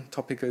again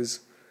topic is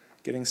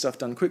getting stuff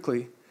done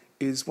quickly,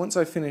 is once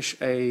I finish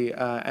a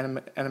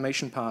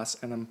animation pass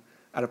and I'm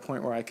at a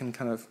point where I can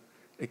kind of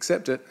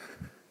accept it,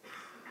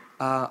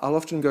 I'll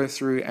often go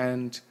through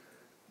and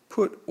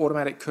put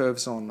automatic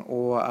curves on,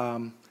 or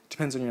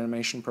depends on your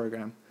animation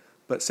program,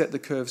 but set the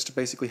curves to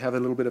basically have a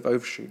little bit of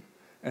overshoot.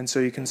 And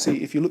so you can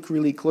see, if you look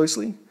really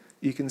closely,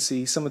 you can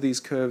see some of these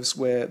curves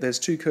where there's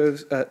two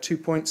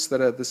points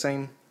that are the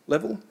same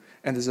level,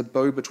 and there's a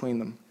bow between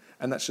them,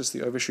 and that's just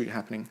the overshoot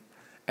happening.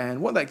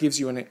 And what that gives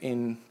you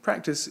in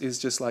practice is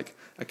just like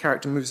a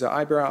character moves their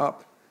eyebrow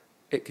up,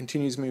 it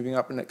continues moving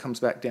up, and it comes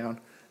back down.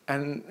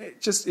 And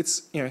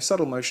it's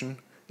subtle motion.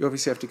 You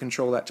obviously have to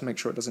control that to make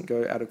sure it doesn't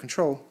go out of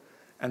control.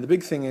 And the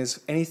big thing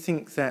is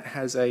anything that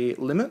has a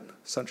limit,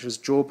 such as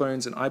jaw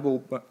bones and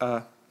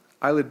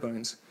eyelid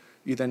bones,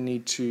 you then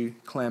need to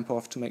clamp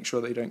off to make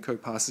sure they don't go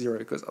past 0,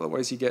 because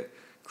otherwise you get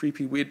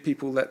creepy, weird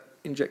people that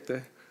inject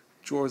their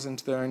drawers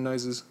into their own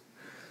noses.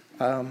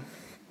 But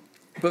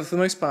for the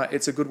most part,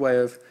 it's a good way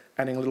of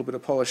adding a little bit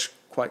of polish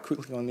quite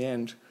quickly on the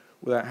end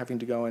without having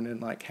to go in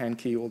and like hand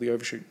key all the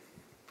overshoot.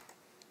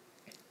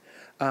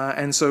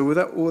 And so with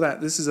all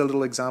that, this is a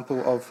little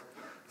example of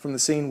from the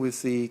scene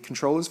with the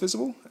controllers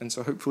visible, and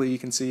so hopefully you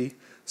can see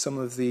some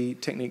of the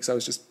techniques I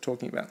was just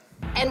talking about.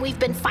 And we've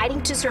been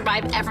fighting to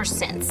survive ever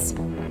since.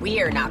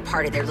 We are not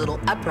part of their little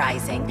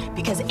uprising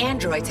because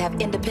androids have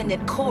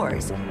independent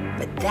cores,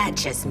 but that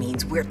just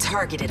means we're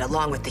targeted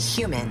along with the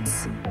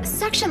humans.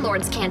 Section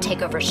lords can't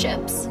take over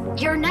ships.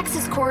 Your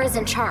Nexus core is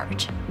in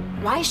charge.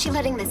 Why is she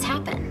letting this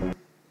happen?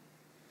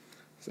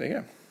 So there you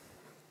go.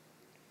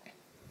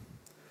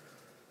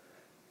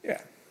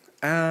 Yeah.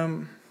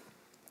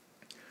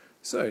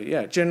 So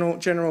yeah, general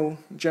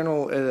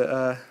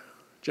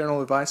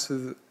advice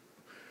for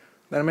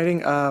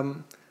animating.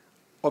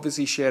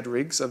 Obviously, shared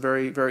rigs are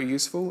very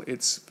useful.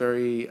 It's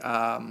very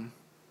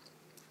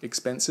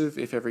expensive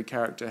if every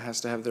character has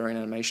to have their own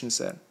animation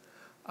set,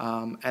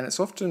 and it's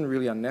often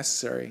really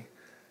unnecessary.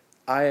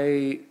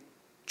 I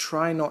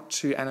try not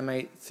to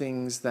animate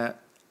things that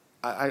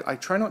I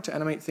try not to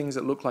animate things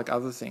that look like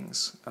other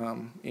things.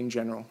 In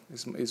general,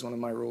 is one of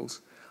my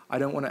rules. I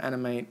don't want to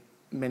animate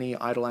many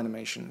idle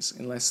animations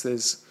unless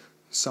there's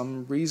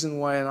some reason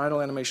why an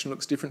idle animation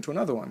looks different to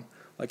another one.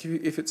 Like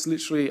if it's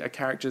literally a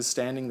character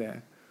standing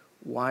there,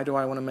 why do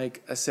I want to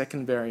make a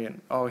second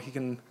variant? Oh, he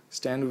can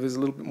stand with his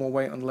little bit more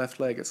weight on the left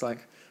leg. It's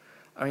like,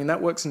 I mean,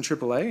 that works in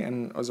AAA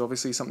and is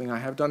obviously something I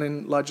have done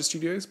in larger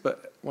studios,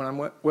 but when I'm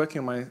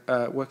working by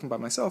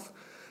myself,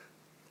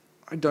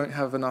 I don't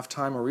have enough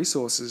time or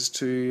resources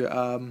to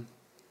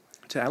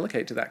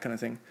allocate to that kind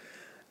of thing.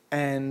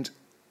 And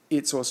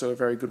it's also a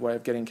very good way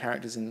of getting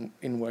characters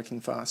in working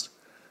fast.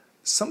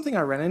 Something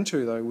I ran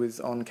into, though,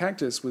 on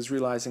Cactus was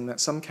realizing that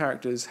some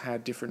characters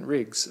had different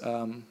rigs.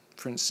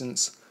 For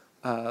instance,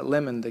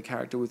 Lemon, the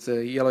character with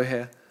the yellow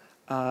hair,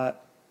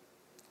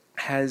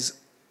 has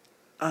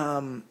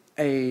a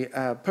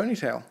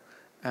ponytail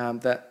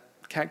that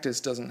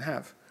Cactus doesn't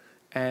have.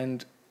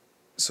 And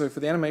so for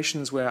the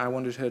animations where I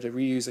wanted her to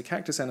reuse a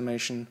Cactus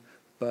animation,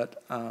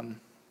 but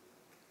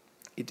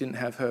it didn't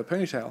have her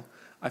ponytail,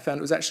 I found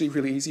it was actually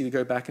really easy to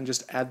go back and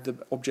just add the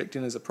object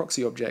in as a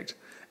proxy object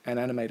and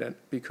animate it,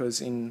 because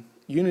in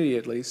Unity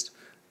at least,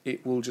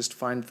 it will just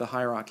find the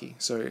hierarchy.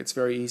 So it's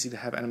very easy to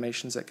have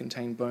animations that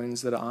contain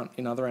bones that aren't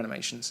in other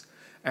animations.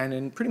 And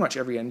in pretty much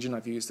every engine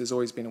I've used, there's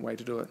always been a way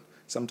to do it.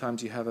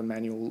 Sometimes you have a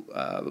manual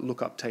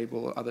lookup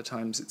table, other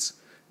times it's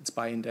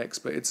by index,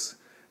 but it's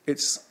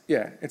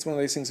one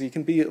of those things where you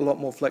can be a lot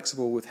more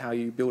flexible with how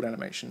you build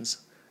animations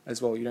as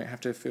well. You don't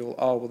have to feel,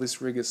 oh, well,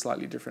 this rig is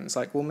slightly different. It's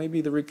like, well,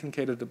 maybe the rig can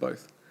cater to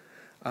both.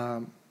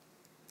 And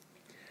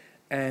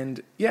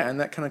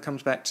that kind of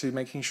comes back to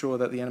making sure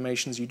that the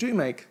animations you do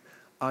make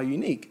are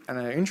unique and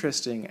are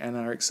interesting and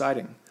are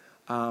exciting.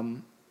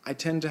 I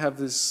tend to have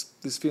this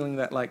feeling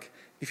that, like,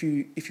 if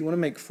you want to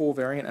make 4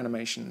 variant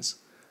animations,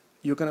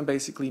 you're going to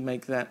basically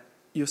make that,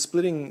 you're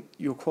splitting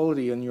your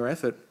quality and your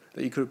effort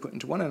that you could have put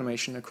into one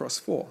animation across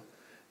 4.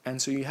 And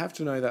so you have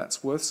to know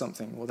that's worth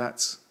something, or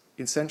that's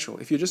essential.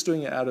 If you're just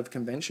doing it out of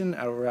convention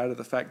or out of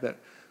the fact that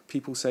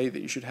people say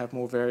that you should have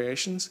more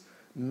variations,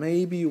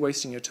 maybe you're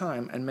wasting your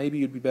time, and maybe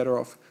you'd be better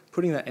off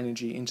putting that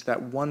energy into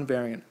that one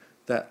variant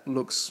that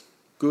looks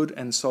good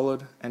and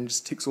solid and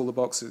just ticks all the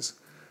boxes.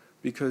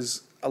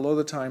 Because a lot of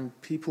the time,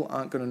 people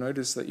aren't going to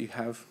notice that you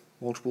have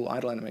multiple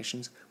idle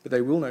animations, but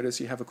they will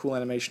notice you have a cool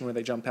animation where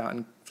they jump out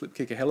and flip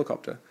kick a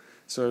helicopter.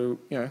 So,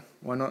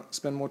 why not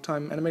spend more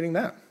time animating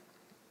that?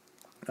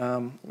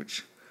 So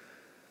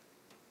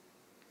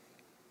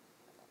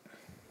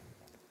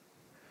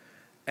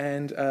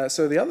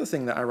the other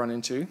thing that I run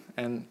into,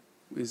 and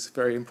is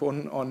very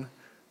important on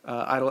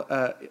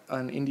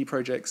indie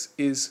projects,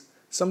 is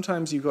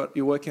sometimes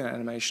you're working on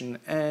animation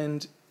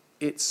and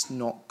it's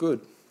not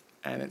good,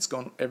 and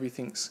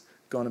everything's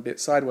gone a bit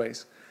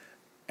sideways,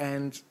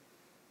 and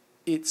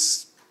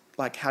it's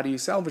like, how do you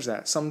salvage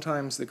that?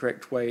 Sometimes the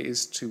correct way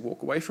is to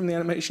walk away from the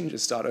animation,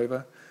 just start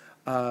over,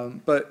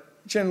 but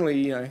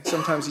generally,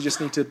 sometimes you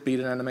just need to beat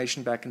an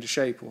animation back into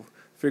shape or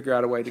figure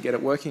out a way to get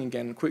it working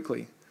again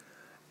quickly.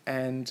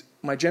 And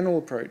my general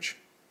approach,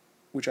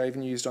 which I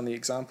even used on the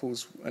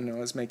examples when I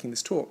was making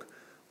this talk,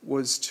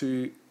 was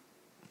to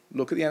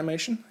look at the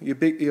animation. Your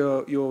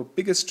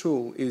biggest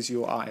tool is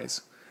your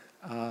eyes.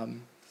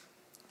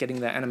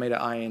 Getting that animator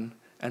eye in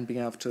and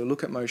being able to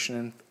look at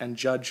motion and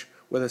judge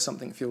whether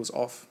something feels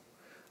off.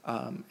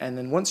 And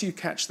then once you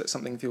catch that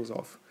something feels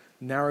off,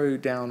 narrow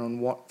down on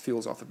what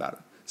feels off about it.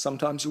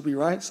 Sometimes you'll be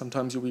right,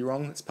 sometimes you'll be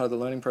wrong. It's part of the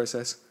learning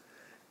process.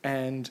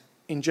 And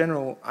in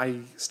general,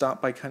 I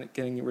start by kind of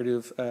getting rid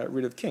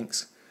of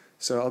kinks.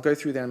 So I'll go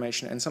through the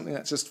animation, and something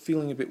that's just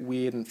feeling a bit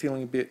weird and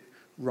feeling a bit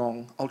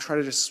wrong, I'll try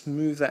to just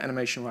smooth that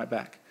animation right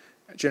back.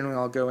 Generally,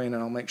 I'll go in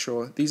and I'll make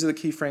sure these are the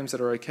keyframes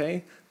that are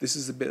okay, this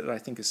is the bit that I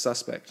think is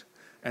suspect.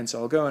 And so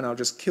I'll go and I'll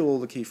just kill all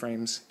the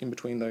keyframes in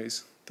between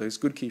those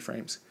good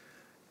keyframes.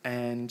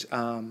 And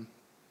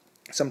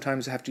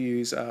sometimes I have to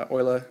use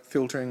Euler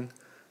filtering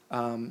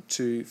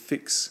to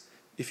fix,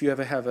 if you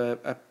ever have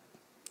a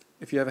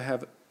if you ever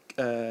have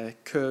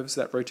curves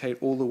that rotate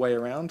all the way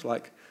around,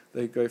 like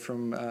they go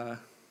from,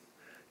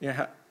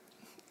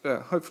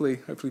 hopefully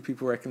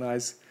people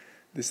recognize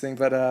this thing,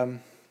 but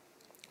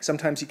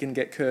sometimes you can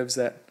get curves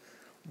that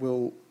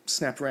will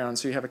snap around.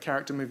 So you have a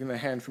character moving their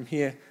hand from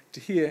here to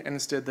here, and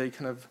instead they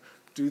kind of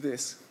do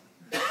this.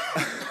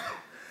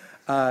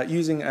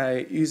 Using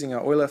an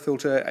Euler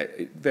filter,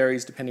 it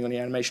varies depending on the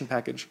animation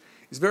package,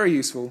 is very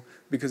useful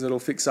because it'll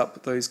fix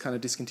up those kind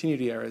of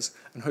discontinuity errors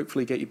and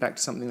hopefully get you back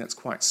to something that's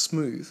quite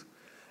smooth.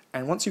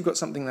 And once you've got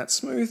something that's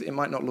smooth, it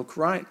might not look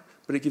right,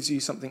 but it gives you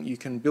something you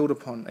can build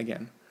upon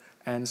again.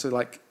 And so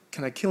like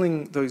kind of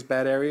killing those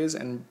bad areas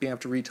and being able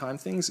to retime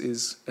things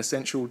is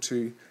essential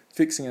to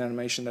fixing an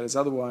animation that is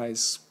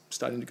otherwise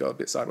starting to go a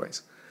bit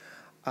sideways.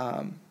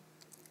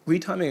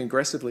 Retiming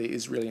aggressively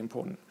is really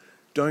important.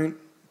 Don't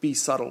be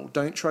subtle.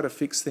 Don't try to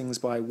fix things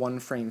by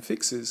one-frame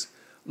fixes.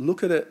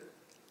 Look at it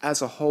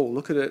as a whole.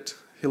 Look at it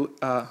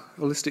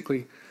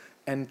holistically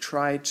and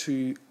try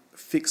to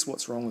fix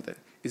what's wrong with it.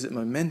 Is it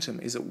momentum?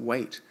 Is it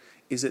weight?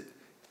 Is it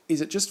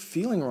just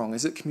feeling wrong?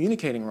 Is it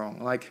communicating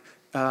wrong? Like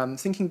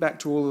thinking back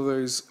to all of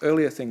those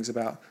earlier things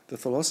about the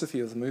philosophy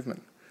of the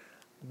movement.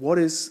 What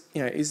is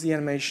the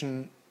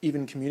animation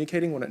even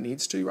communicating what it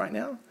needs to right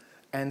now?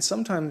 And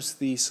sometimes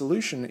the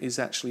solution is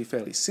actually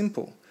fairly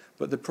simple,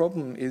 but the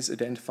problem is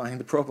identifying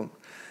the problem.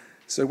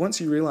 So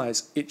once you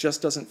realize it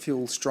just doesn't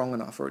feel strong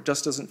enough, or it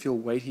just doesn't feel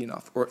weighty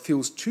enough, or it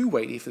feels too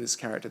weighty for this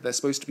character, they're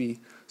supposed to be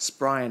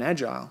spry and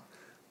agile,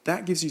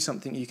 that gives you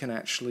something you can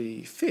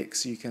actually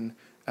fix. You can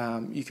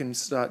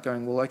start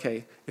going, well,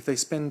 okay, if they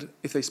spend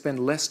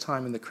less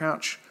time in the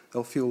crouch,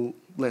 they'll feel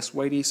less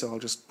weighty, so I'll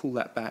just pull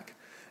that back.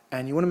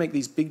 And you want to make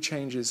these big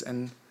changes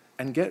and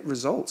get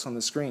results on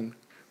the screen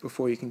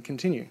before you can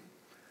continue.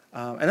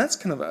 And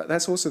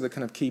that's also the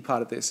kind of key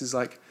part of this, is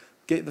like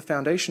get the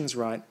foundations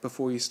right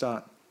before you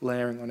start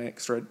layering on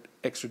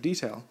extra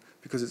detail,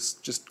 because it's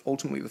just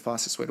ultimately the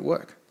fastest way to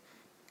work.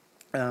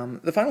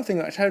 The final thing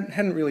that I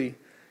hadn't really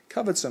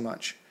covered so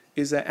much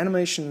is that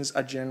animations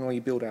are generally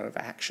built out of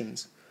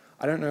actions.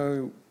 I don't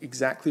know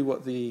exactly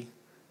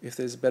if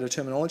there's a better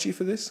terminology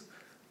for this,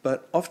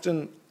 but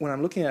often when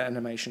I'm looking at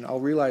animation, I'll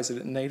realize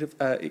that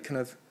it kind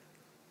of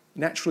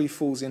naturally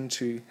falls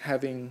into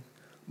having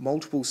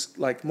multiple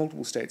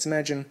states.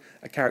 Imagine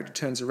a character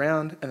turns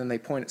around and then they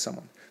point at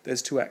someone.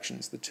 There's two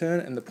actions, the turn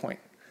and the point.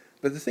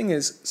 But the thing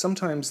is,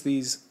 sometimes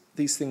these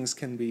things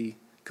can be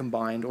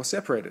combined or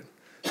separated.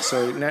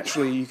 So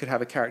naturally you could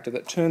have a character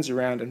that turns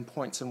around and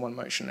points in one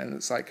motion, and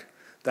it's like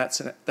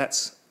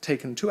that's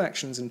taken two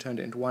actions and turned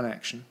it into one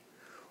action.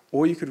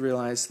 Or you could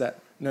realize that,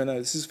 no,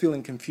 this is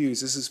feeling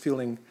confused, this is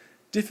feeling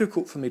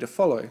difficult for me to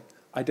follow.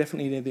 I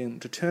definitely need them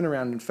to turn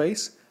around and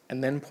face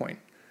and then point.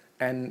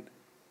 And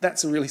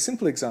that's a really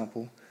simple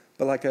example,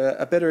 but like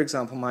a better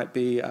example might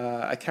be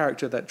a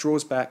character that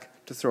draws back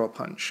to throw a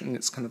punch, and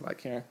it's kind of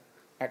like,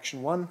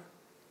 action one,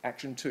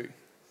 action two.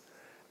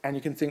 And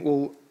you can think,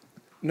 well,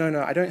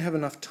 no, I don't have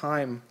enough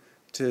time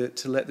to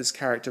let this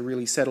character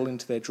really settle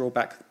into their draw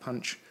back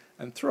punch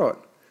and throw it.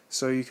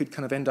 So you could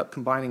kind of end up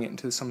combining it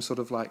into some sort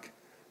of like,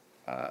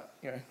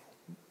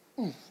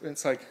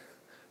 it's like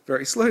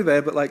very slow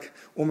there, but like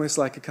almost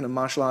like a kind of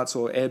martial arts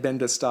or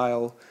airbender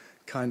style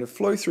kind of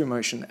flow through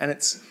motion. And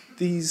it's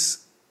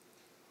these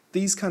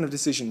kind of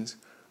decisions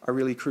are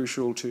really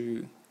crucial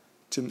to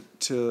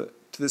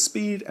the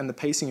speed and the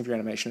pacing of your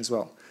animation as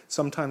well.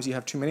 Sometimes you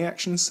have too many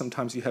actions,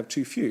 sometimes you have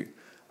too few.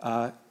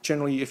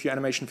 Generally, if your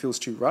animation feels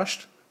too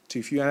rushed,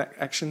 too few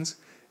actions.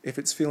 If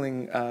it's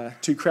feeling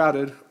too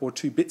crowded or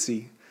too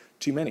bitsy,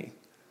 too many.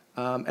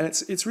 And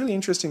it's really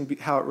interesting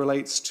how it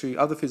relates to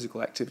other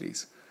physical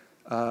activities.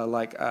 A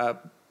lot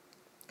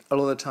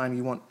of the time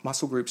you want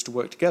muscle groups to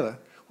work together,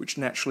 which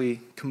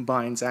naturally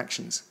combines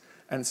actions.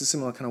 And it's a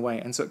similar kind of way.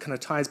 And so it kind of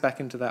ties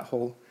back into that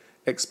whole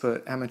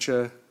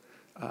expert-amateur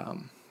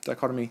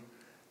dichotomy.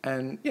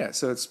 And yeah,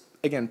 so it's,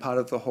 again, part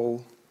of the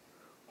whole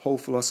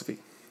philosophy.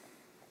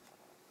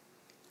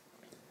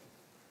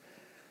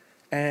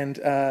 And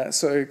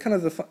so kind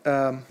of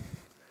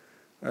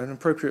an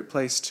appropriate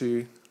place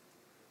to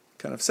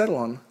kind of settle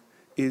on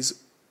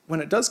is when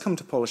it does come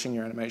to polishing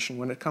your animation,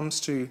 when it comes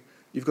to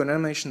you've got an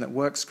animation that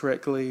works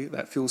correctly,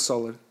 that feels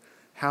solid,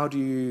 how do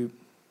you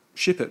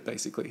ship it,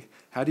 basically?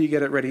 How do you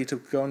get it ready to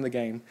go in the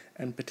game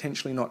and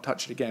potentially not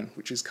touch it again,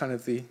 which is kind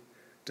of the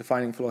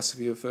defining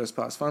philosophy of first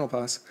pass, final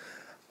pass.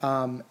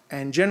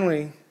 And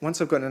generally,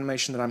 once I've got an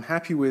animation that I'm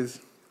happy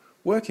with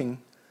working,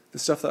 the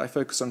stuff that I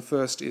focus on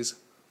first is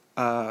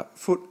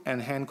foot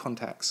and hand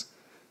contacts,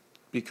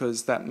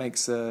 because that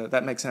makes an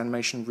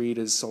animation read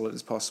as solid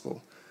as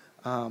possible.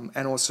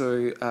 And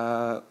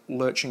also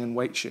lurching and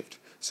weight shift.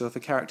 So if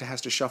a character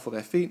has to shuffle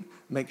their feet,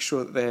 make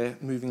sure that they're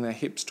moving their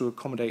hips to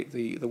accommodate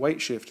the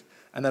weight shift,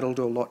 and that'll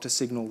do a lot to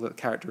signal that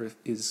the character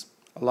is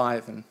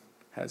alive and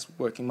has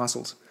working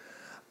muscles.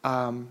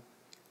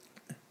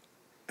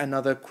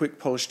 Another quick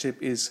polish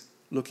tip is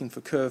looking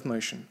for curve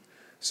motion.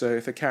 So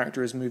if a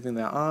character is moving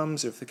their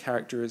arms, if the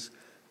character is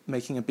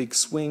making a big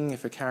swing,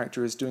 if a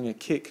character is doing a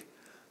kick,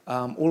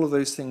 All of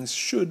those things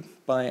should,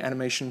 by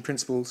animation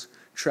principles,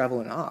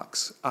 travel in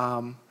arcs.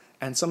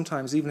 And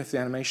sometimes, even if the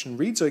animation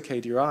reads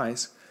okay to your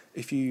eyes,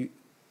 if you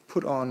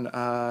put on,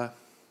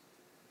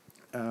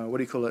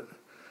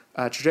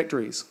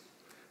 trajectories,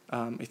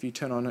 if you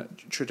turn on a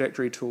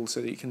trajectory tool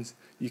so that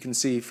you can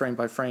see frame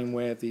by frame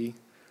where the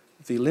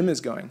limb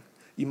is going,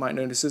 you might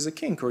notice there's a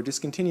kink or a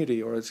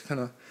discontinuity, or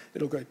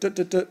it'll go dut,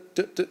 dut, dut,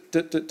 dut, dut,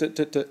 dut, dut, dut,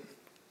 dut, dut.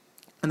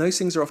 And those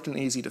things are often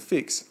easy to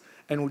fix,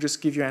 and will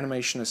just give your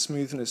animation a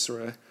smoothness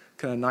or a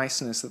kind of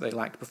niceness that they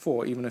lacked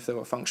before, even if they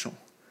were functional.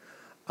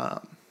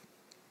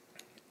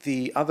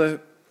 The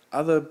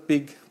other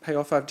big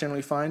payoff I've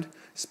generally find,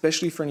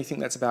 especially for anything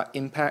that's about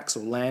impacts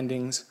or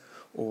landings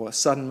or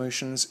sudden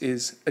motions,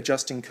 is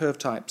adjusting curve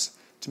types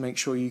to make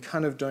sure you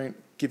kind of don't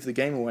give the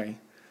game away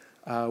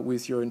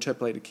with your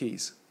interpolated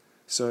keys.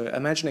 So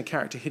imagine a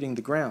character hitting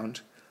the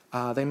ground.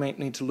 They may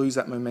need to lose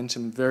that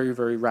momentum very,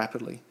 very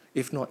rapidly,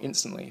 if not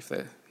instantly, if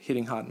they're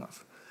hitting hard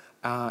enough.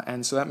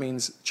 And so that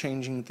means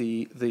changing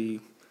the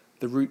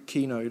root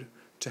key node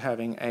to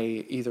having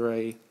either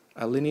a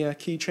linear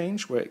key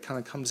change where it kind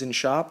of comes in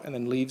sharp and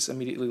then leaves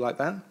immediately like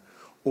that,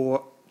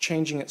 or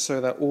changing it so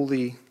that all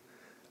the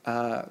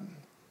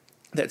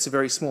that's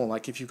very small.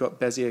 Like if you've got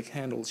Bezier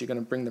handles, you're going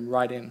to bring them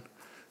right in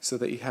so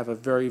that you have a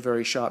very,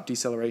 very sharp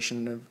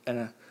deceleration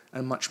and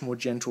a much more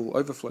gentle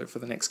overflow for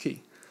the next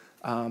key.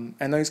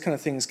 And those kind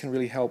of things can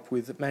really help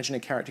with, imagine a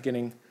character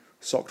getting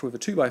socked with a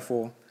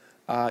 2x4.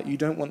 You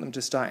don't want them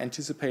to start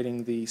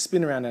anticipating the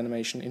spin around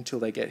animation until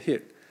they get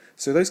hit.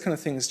 So those kind of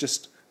things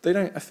they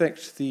don't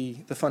affect the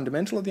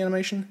fundamental of the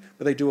animation,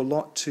 but they do a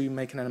lot to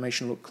make an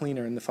animation look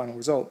cleaner in the final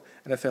result,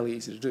 and are fairly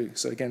easy to do.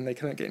 So again, they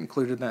kind of get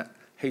included in that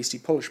hasty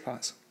polish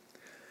pass.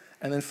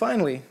 And then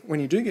finally, when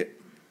you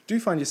do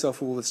find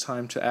yourself all this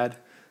time to add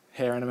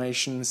hair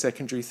animation,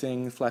 secondary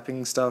thing,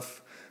 flapping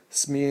stuff,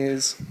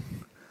 smears,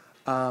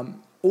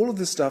 all of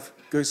this stuff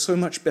goes so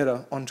much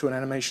better onto an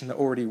animation that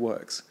already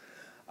works.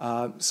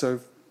 So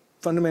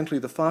fundamentally,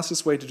 the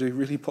fastest way to do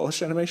really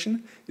polished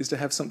animation is to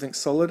have something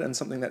solid and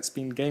something that's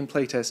been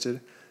gameplay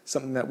tested,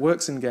 something that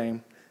works in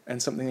game,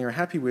 and something you're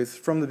happy with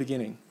from the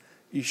beginning.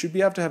 You should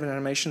be able to have an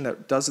animation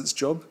that does its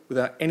job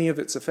without any of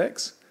its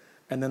effects,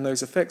 and then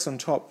those effects on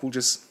top will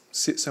just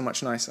sit so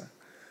much nicer.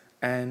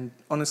 And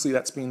honestly,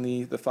 that's been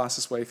the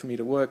fastest way for me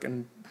to work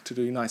and to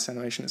do nice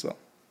animation as well.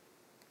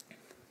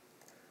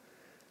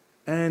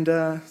 And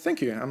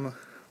thank you. I'm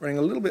running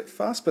a little bit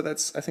fast, but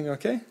that's, I think,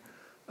 okay.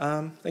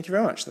 Thank you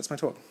very much. That's my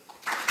talk.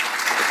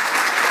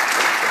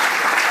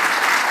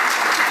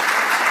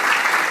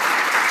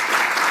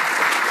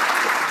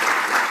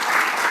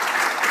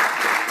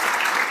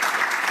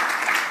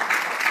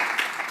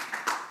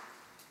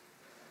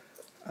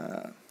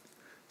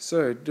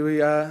 So, do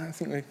we, I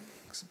think we have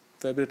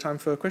a bit of time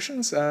for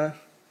questions. Anyone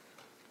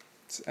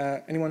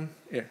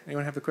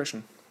have a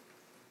question?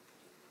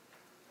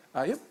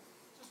 Yep.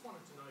 Just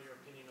wanted to know your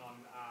opinion on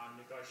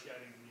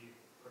negotiating with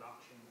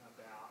production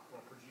about,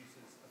 or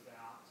producers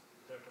about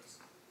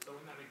purpose. So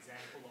in that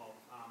example of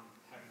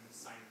having the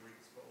same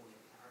rigs for all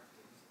your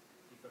characters,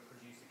 if a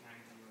producer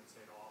came to you and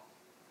said, oh,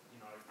 you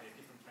know, they're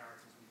different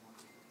characters, we want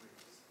different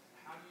rigs.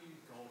 How do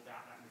you go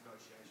about that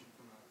negotiation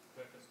from a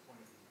purpose point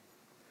of view?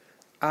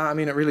 I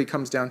mean, it really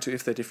comes down to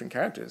if they're different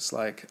characters.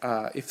 Like,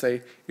 if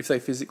they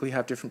physically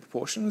have different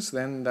proportions,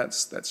 then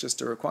that's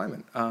just a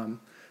requirement, and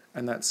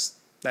that's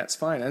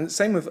fine. And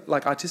same with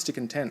like artistic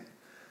intent.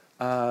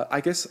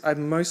 I guess I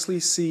mostly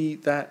see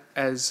that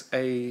as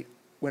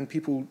when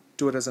people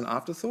do it as an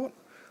afterthought.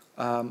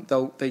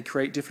 They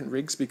create different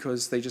rigs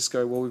because they just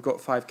go, well, we've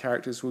got 5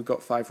 characters, we've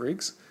got 5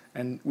 rigs,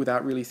 and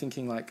without really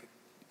thinking like,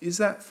 is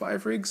that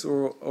 5 rigs,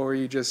 or are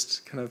you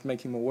just kind of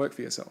making more work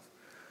for yourself?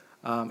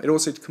 It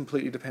also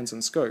completely depends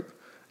on scope.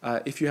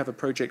 If you have a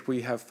project where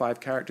you have 5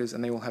 characters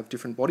and they all have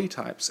different body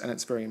types, and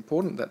it's very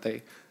important that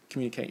they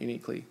communicate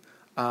uniquely,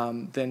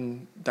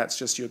 then that's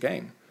just your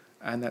game,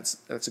 and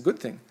that's a good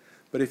thing.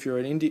 But if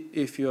you're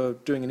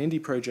doing an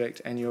indie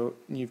project and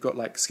you've got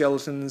like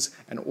skeletons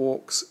and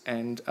orcs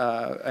and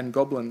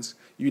goblins,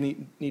 you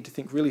need to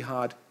think really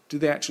hard. Do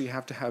they actually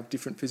have to have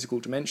different physical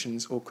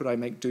dimensions, or could I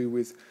make do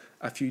with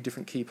a few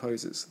different key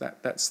poses?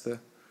 That's kind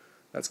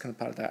of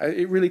part of that.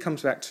 It really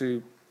comes back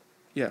to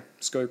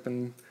scope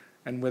and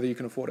whether you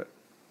can afford it.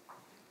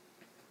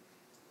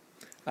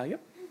 Yep.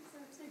 So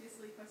it's maybe a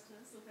silly question,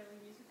 I'm still fairly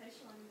new to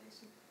facial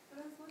animation, but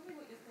I was wondering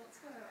what your thoughts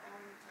were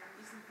on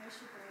using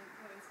facial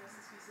bones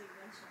versus using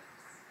blend shapes.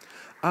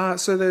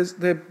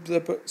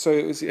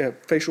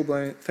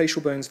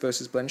 Facial bones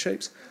versus blend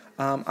shapes.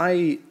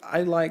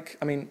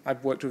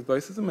 I've worked with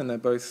both of them, and they're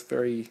both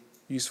very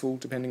useful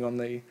depending on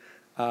the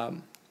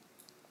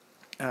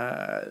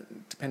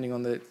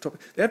topic.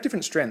 They have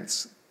different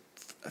strengths.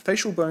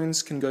 Facial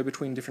bones can go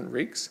between different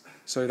rigs,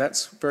 so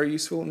that's very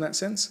useful in that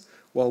sense,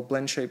 while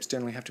blend shapes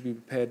generally have to be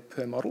prepared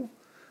per model.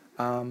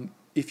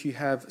 If you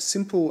have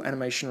simple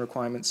animation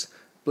requirements,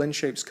 blend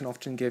shapes can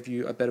often give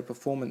you a better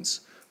performance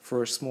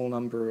for a small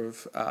number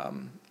of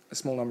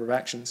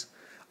actions.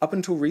 Up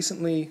until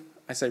recently,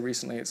 I say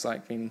recently, it's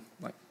like been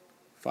like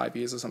 5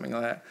 years or something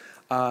like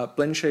that.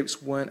 Blend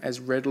shapes weren't as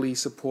readily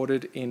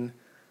supported in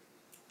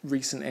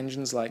recent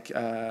engines like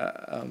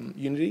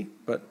Unity,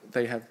 but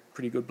they have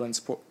pretty good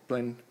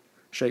blend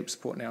shape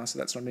support now, so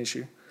that's not an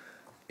issue.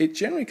 It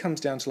generally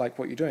comes down to like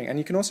what you're doing, and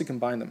you can also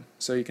combine them.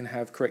 So you can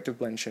have corrective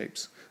blend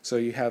shapes. So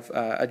you have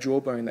a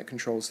jawbone that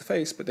controls the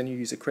face, but then you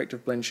use a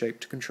corrective blend shape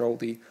to control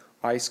the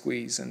eye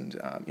squeeze and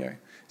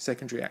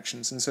secondary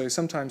actions. And so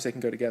sometimes they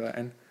can go together.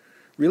 And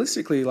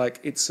realistically,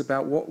 like it's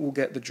about what will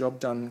get the job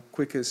done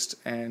quickest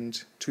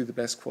and to the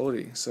best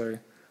quality. So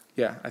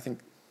yeah, I think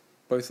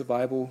both are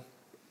viable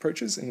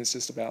approaches, and it's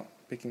just about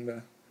picking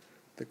the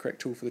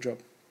correct tool for the job.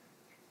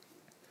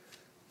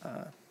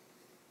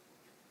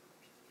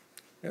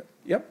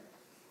 Yep.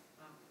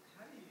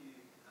 How do you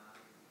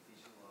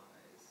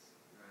visualize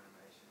your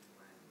animation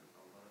when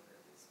a lot of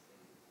it is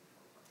being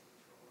controlled by the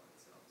controller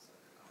itself? So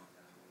for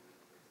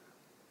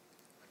example,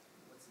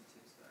 what's some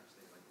tips for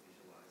actually like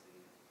visualizing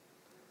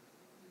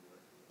your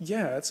work?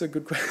 Yeah, that's a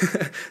good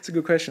it's a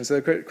good question. So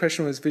the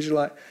question was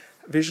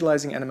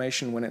visualizing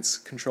animation when it's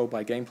controlled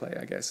by gameplay,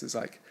 I guess, is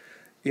like,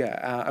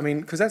 yeah, I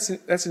mean, because that's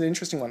an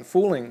interesting one.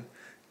 Fooling,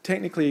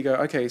 technically you go,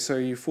 okay, so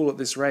you fool at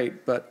this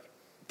rate, but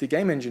the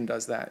game engine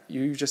does that.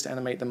 You just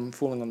animate them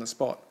falling on the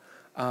spot.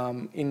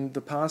 In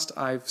the past,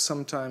 I've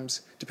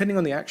sometimes, depending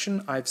on the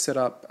action, I've set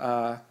up,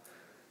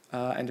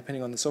 and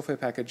depending on the software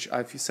package,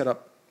 I've set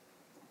up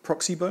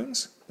proxy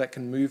bones that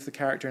can move the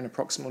character in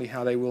approximately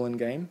how they will in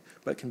game,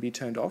 but can be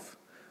turned off.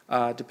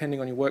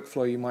 Depending on your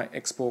workflow, you might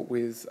export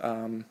with,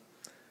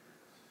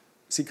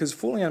 see, because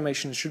falling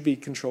animation should be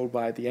controlled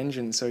by the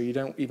engine, so you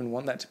don't even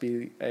want that to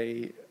be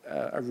a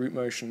root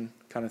motion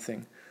kind of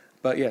thing.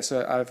 But yeah,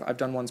 so I've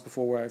done ones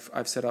before where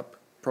I've set up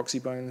proxy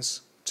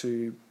bones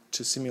to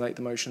simulate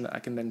the motion that I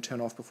can then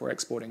turn off before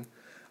exporting.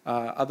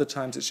 Other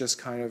times it's just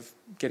kind of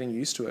getting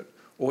used to it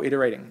or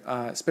iterating.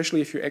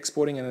 Especially if you're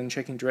exporting and then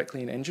checking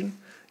directly in engine,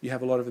 you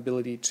have a lot of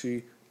ability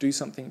to do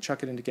something,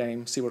 chuck it into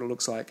game, see what it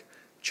looks like,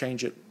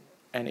 change it,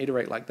 and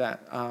iterate like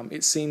that.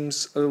 It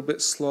seems a little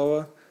bit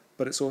slower,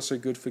 but it's also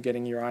good for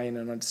getting your eye in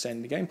and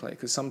understanding the gameplay,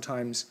 because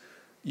sometimes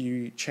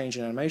you change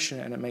an animation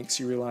and it makes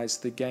you realize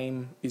the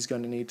game is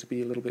going to need to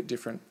be a little bit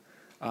different,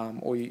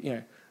 or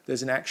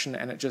there's an action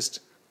and it just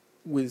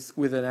with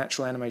an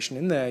actual animation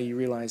in there, you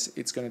realize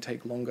it's going to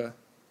take longer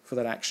for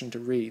that action to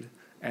read,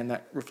 and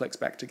that reflects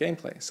back to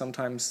gameplay.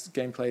 Sometimes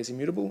gameplay is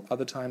immutable,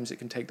 other times it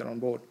can take that on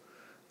board,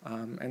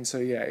 and so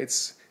yeah,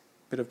 it's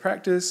a bit of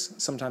practice.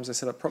 Sometimes I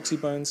set up proxy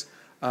bones.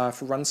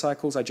 For run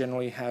cycles, I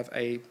generally have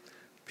a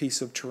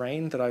piece of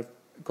terrain that I've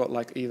got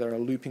like either a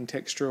looping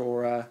texture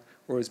or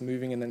is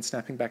moving and then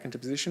snapping back into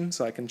position,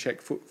 so I can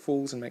check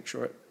footfalls and make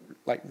sure it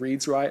like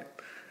reads right.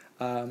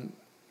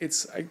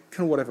 It's kind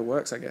of whatever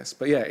works, I guess.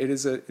 But yeah, it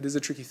is a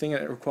tricky thing,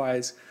 and it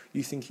requires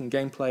you thinking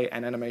gameplay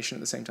and animation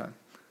at the same time.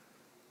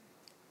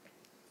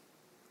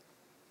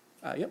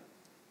 Yep.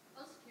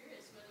 I was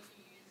curious whether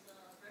you use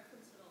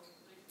reference at all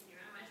in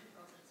your animation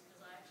process,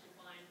 because I actually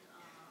find,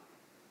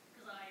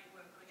 because I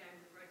work on a game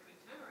with a very quick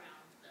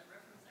turnaround, that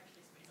reference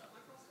actually speeds up my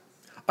process.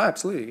 Oh,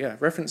 absolutely,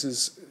 yeah. Reference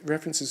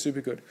is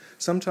super good.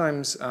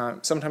 Sometimes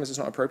it's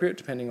not appropriate,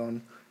 depending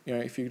on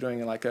if you're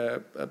doing like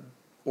a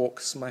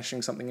orc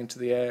smashing something into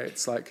the air.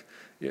 It's like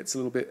it's a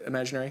little bit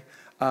imaginary.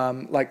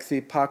 Like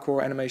the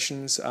parkour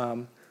animations,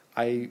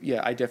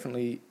 I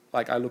definitely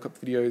I look up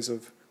videos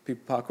of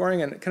people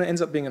parkouring, and it kind of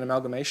ends up being an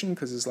amalgamation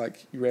because it's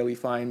like you rarely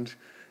find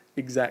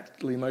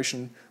exactly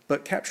motion.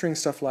 But capturing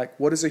stuff like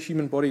what does a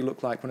human body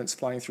look like when it's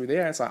flying through the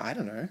air? It's like I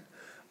don't know.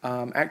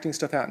 Acting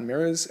stuff out in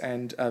mirrors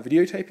and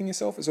videotaping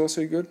yourself is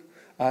also good,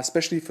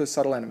 especially for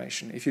subtle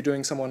animation. If you're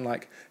doing someone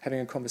like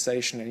having a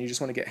conversation and you just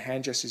want to get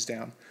hand gestures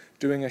down,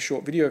 doing a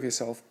short video of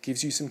yourself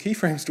gives you some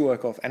keyframes to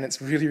work off, and it's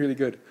really, really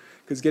good,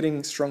 because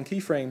getting strong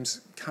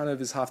keyframes kind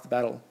of is half the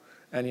battle,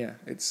 and yeah,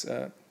 it's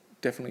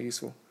definitely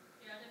useful.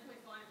 Yeah, I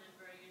definitely find it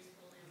very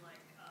useful in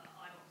like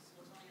idols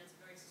or something that's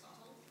very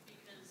subtle,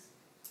 because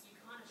you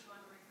kind of try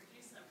and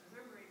reproduce that from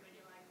memory, but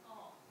you're like,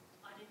 oh,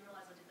 I didn't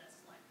realize I did that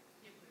slight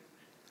hip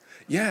movement.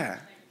 Yeah.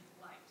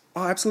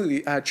 Oh,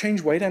 absolutely.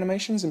 Change weight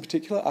animations in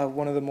particular are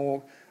one of the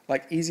more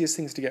easiest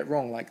things to get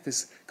wrong, like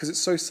this, because it's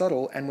so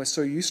subtle and we're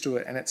so used to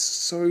it, and it's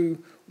so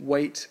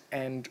weight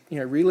and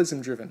realism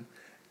driven.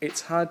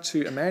 It's hard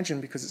to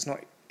imagine because it's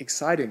not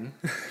exciting,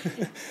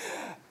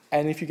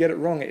 and if you get it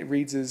wrong, it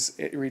reads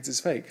as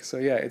fake. So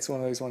yeah, it's one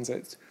of those ones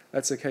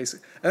that's a case.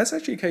 And that's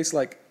actually a case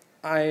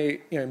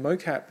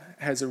mocap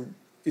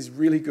is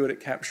really good at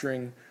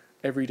capturing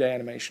everyday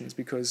animations,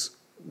 because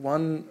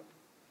one,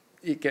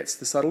 it gets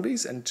the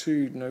subtleties, and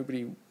two,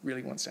 nobody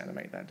really wants to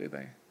animate that, do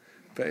they?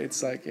 But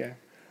it's yeah.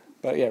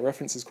 But yeah,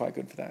 reference is quite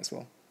good for that as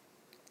well.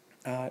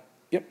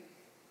 Yep.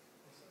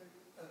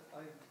 So,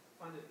 I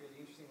find it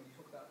really interesting when you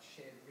talk about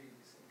shared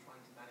rigs and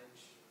trying to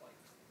manage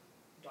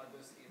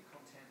diversity of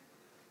content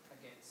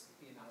against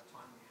the amount of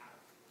time we have.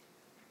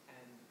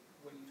 And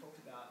when you talked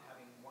about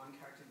having one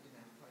character who didn't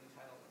have a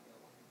ponytail and the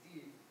other one who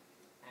did,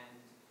 and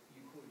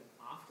you could,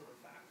 after the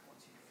fact,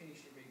 once you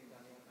finish your rig and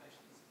done the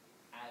animations,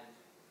 add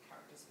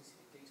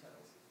character-specific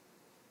details.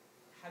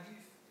 Have you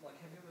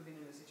ever been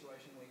in a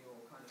situation where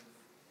you're kind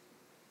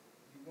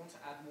want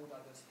to add more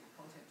diversity of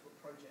content to a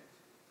project,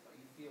 but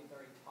you feel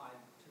very tied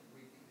to the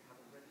rig that you have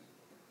already.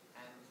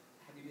 And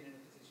have you been in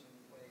a position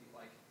where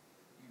like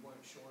you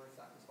weren't sure if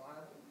that was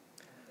viable,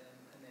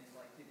 and then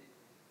like did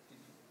you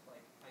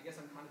like? I guess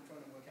I'm kind of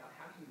trying to work out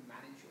how do you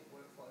manage your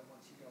workflow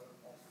once you go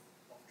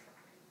off track.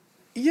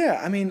 Yeah,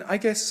 I mean, I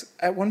guess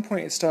at one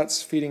point it starts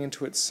feeding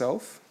into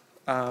itself.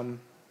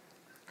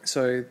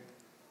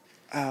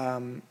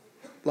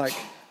 Like,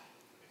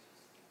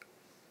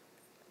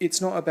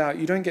 it's not about,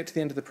 you don't get to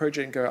the end of the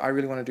project and go, I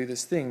really want to do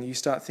this thing. You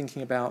start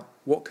thinking about,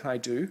 what can I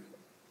do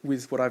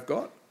with what I've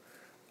got?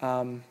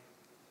 Sorry,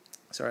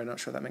 I'm not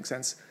sure that makes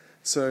sense.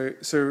 So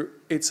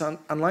it's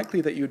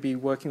unlikely that you would be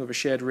working with a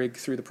shared rig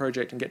through the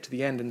project and get to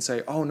the end and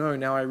say, oh no,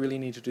 now I really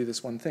need to do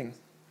this one thing.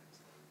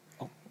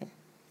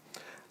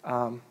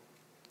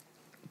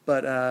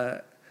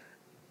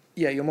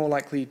 Yeah, you're more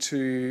likely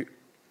to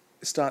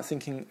start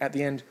thinking at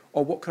the end,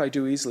 oh, what could I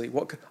do easily?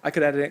 I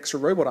could add an extra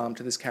robot arm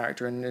to this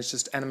character and it's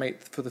just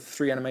animate for the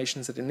 3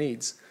 animations that it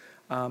needs.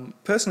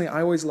 Personally,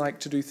 I always like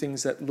to do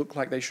things that look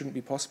like they shouldn't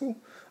be possible.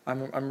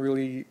 I'm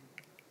really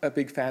a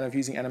big fan of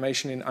using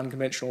animation in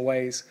unconventional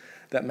ways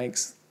that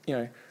makes,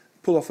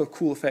 pull off of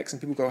cool effects,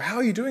 and people go, how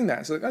are you doing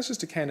that? So that's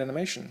just a canned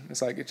animation.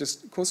 It's like,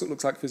 of course it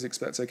looks like physics,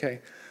 but it's okay.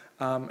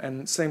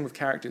 And same with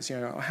characters,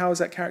 how is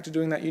that character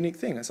doing that unique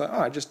thing? It's like, oh,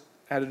 I just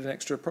added an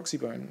extra proxy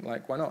bone,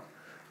 like, why not?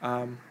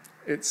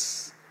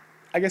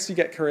 I guess you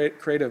get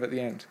creative at the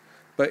end,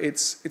 but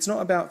it's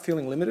not about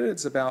feeling limited,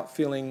 it's about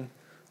feeling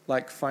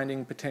like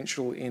finding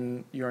potential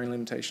in your own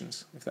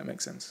limitations, if that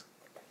makes sense.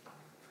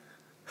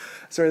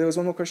 Sorry, there was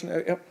one more question.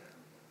 Yep. I'm kind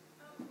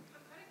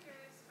of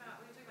curious about,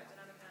 when you talk about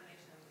dynamic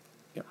animation,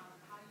 Yep.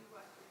 How you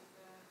work with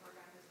the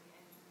programmers and the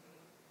engine team,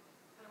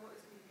 kind of what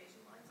those communication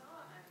lines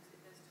are, and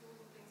if there's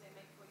tools or things they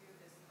make for you, if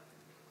there's like,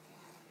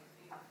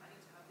 I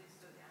need to have this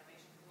so the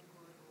animation can look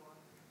good, or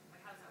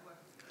like how does that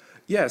work?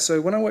 Yeah, so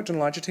when I worked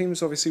on larger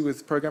teams, obviously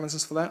with programmers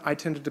and stuff like that, I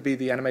tended to be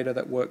the animator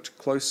that worked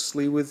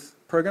closely with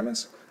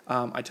programmers.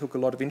 I took a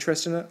lot of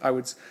interest in it. I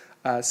would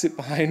sit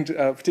behind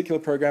a particular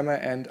programmer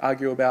and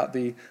argue about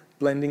the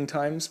blending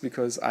times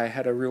because I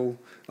had a real,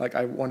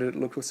 I wanted it to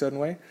look a certain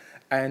way.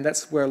 And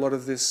that's where a lot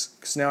of this,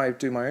 because now I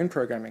do my own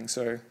programming,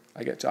 so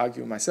I get to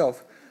argue with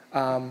myself.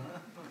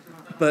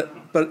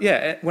 But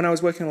yeah, when I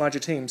was working on larger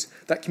teams,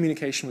 that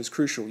communication was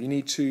crucial. You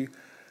need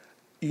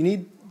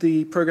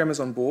the programmers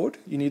on board.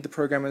 You need the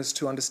programmers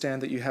to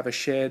understand that you have a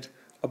shared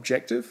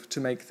objective to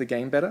make the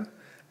game better.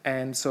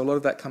 And so a lot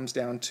of that comes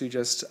down to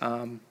just,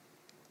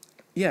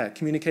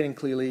 communicating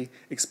clearly,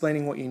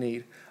 explaining what you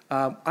need.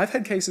 I've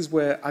had cases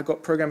where I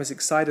got programmers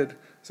excited,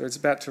 so it's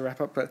about to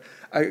wrap up, but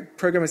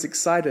programmers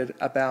excited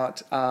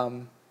about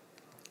the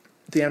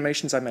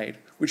animations I made,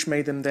 which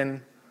made them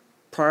then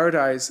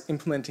prioritize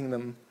implementing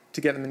them to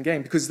get them in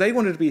game, because they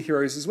wanted to be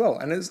heroes as well,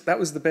 and that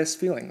was the best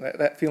feeling,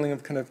 that feeling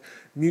of kind of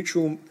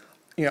mutual,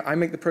 I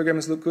make the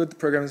programmers look good, the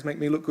programmers make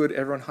me look good,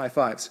 everyone high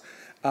fives.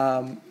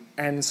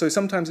 And so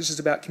sometimes it's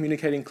just about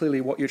communicating clearly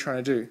what you're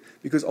trying to do,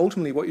 because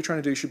ultimately what you're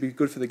trying to do should be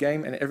good for the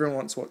game, and everyone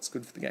wants what's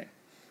good for the game.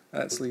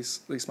 That's at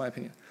least my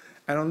opinion.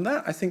 And on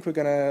that, I think we're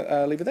going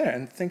to leave it there,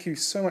 and thank you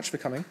so much for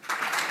coming.